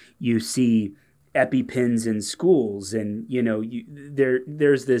 you see EpiPens in schools and,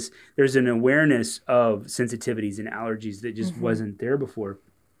 there's an awareness of sensitivities and allergies that just wasn't there before.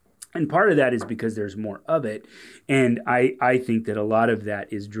 And part of that is because there's more of it. And I think that a lot of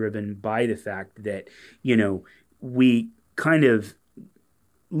that is driven by the fact that, we kind of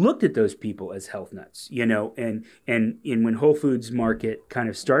looked at those people as health nuts, and when Whole Foods Market kind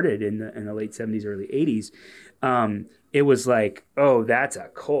of started in the late 70s, early 80s, it was like, oh, that's a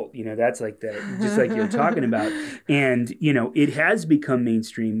cult, that's like just like you're talking about. And, it has become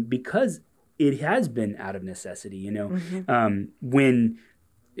mainstream because it has been out of necessity, when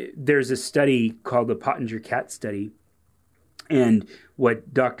there's a study called the Pottinger Cat Study. And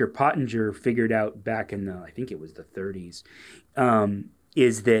what Dr. Pottinger figured out back in I think it was the 30s,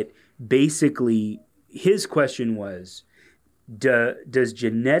 is that basically his question was, does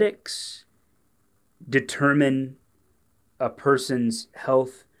genetics determine a person's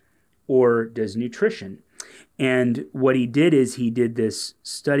health or does nutrition? And what he did is he did this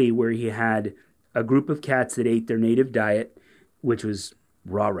study where he had a group of cats that ate their native diet, which was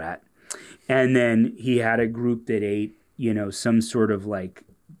raw rat. And then he had a group that ate, some sort of like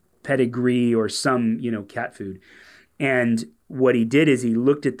pedigree or some, cat food. And what he did is he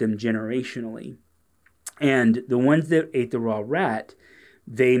looked at them generationally. And the ones that ate the raw rat,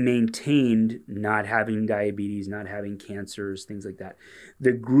 they maintained not having diabetes, not having cancers, things like that.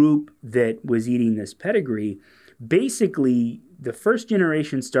 The group that was eating this pedigree, basically the first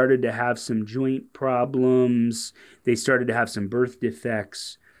generation started to have some joint problems. They started to have some birth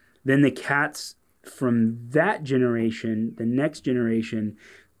defects. Then the cats from that generation, the next generation,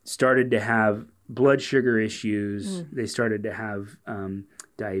 started to have blood sugar issues. They started to have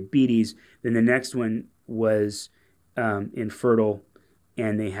diabetes. Then the next one was infertile,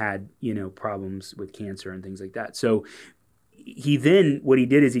 and they had, problems with cancer and things like that. So what he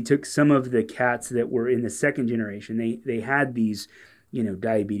did is he took some of the cats that were in the second generation. They had these,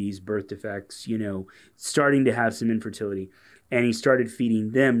 diabetes, birth defects, starting to have some infertility, and he started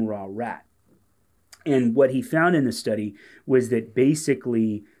feeding them raw rat. And what he found in the study was that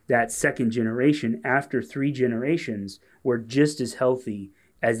basically that second generation, after 3 generations, were just as healthy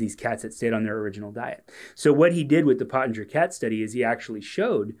as these cats that stayed on their original diet. So what he did with the Pottinger cat study is he actually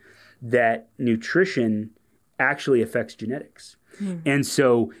showed that nutrition actually affects genetics. And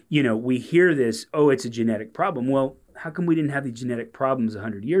so, we hear this, it's a genetic problem. Well, how come we didn't have these genetic problems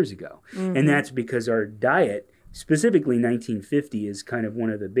 100 years ago? And that's because our diet, specifically 1950, is kind of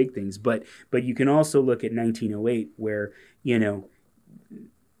one of the big things. But you can also look at 1908, where,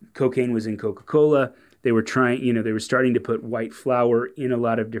 cocaine was in Coca-Cola. They were they were starting to put white flour in a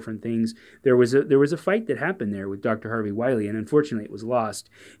lot of different things. There was a fight that happened there with Dr. Harvey Wiley, and unfortunately it was lost.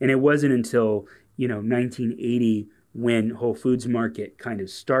 And it wasn't until, 1980, when Whole Foods Market kind of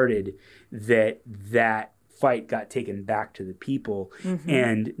started, that fight got taken back to the people.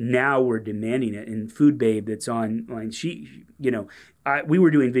 And now we're demanding it. And Food Babe, that's online, we were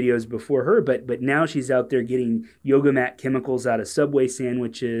doing videos before her, but now she's out there getting yoga mat chemicals out of Subway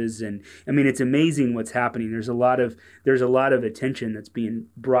sandwiches. And I mean, it's amazing what's happening. There's a lot of attention that's being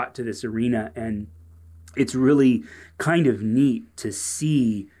brought to this arena, and it's really kind of neat to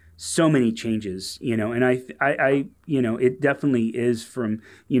see so many changes, and I it definitely is from,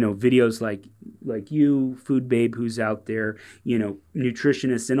 videos like you, Food Babe, who's out there,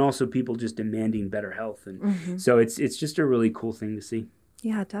 nutritionists, and also people just demanding better health. And so it's just a really cool thing to see.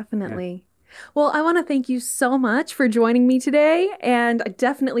 Yeah, definitely. Well, I want to thank you so much for joining me today, and I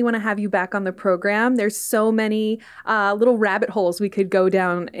definitely want to have you back on the program. There's so many little rabbit holes we could go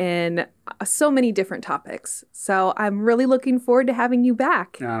down in so many different topics. So I'm really looking forward to having you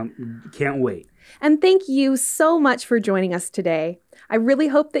back. Can't wait. And thank you so much for joining us today. I really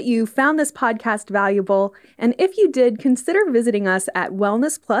hope that you found this podcast valuable. And if you did, consider visiting us at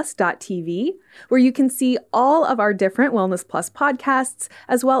wellnessplus.tv, where you can see all of our different Wellness Plus podcasts,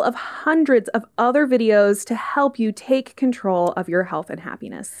 as well as hundreds of other videos to help you take control of your health and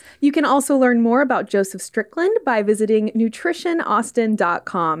happiness. You can also learn more about Joseph Strickland by visiting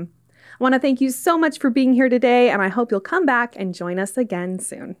nutritionaustin.com. I want to thank you so much for being here today, and I hope you'll come back and join us again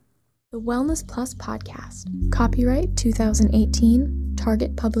soon. The Wellness Plus Podcast. Copyright 2018.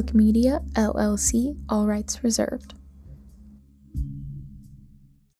 Target Public Media, LLC. All rights reserved.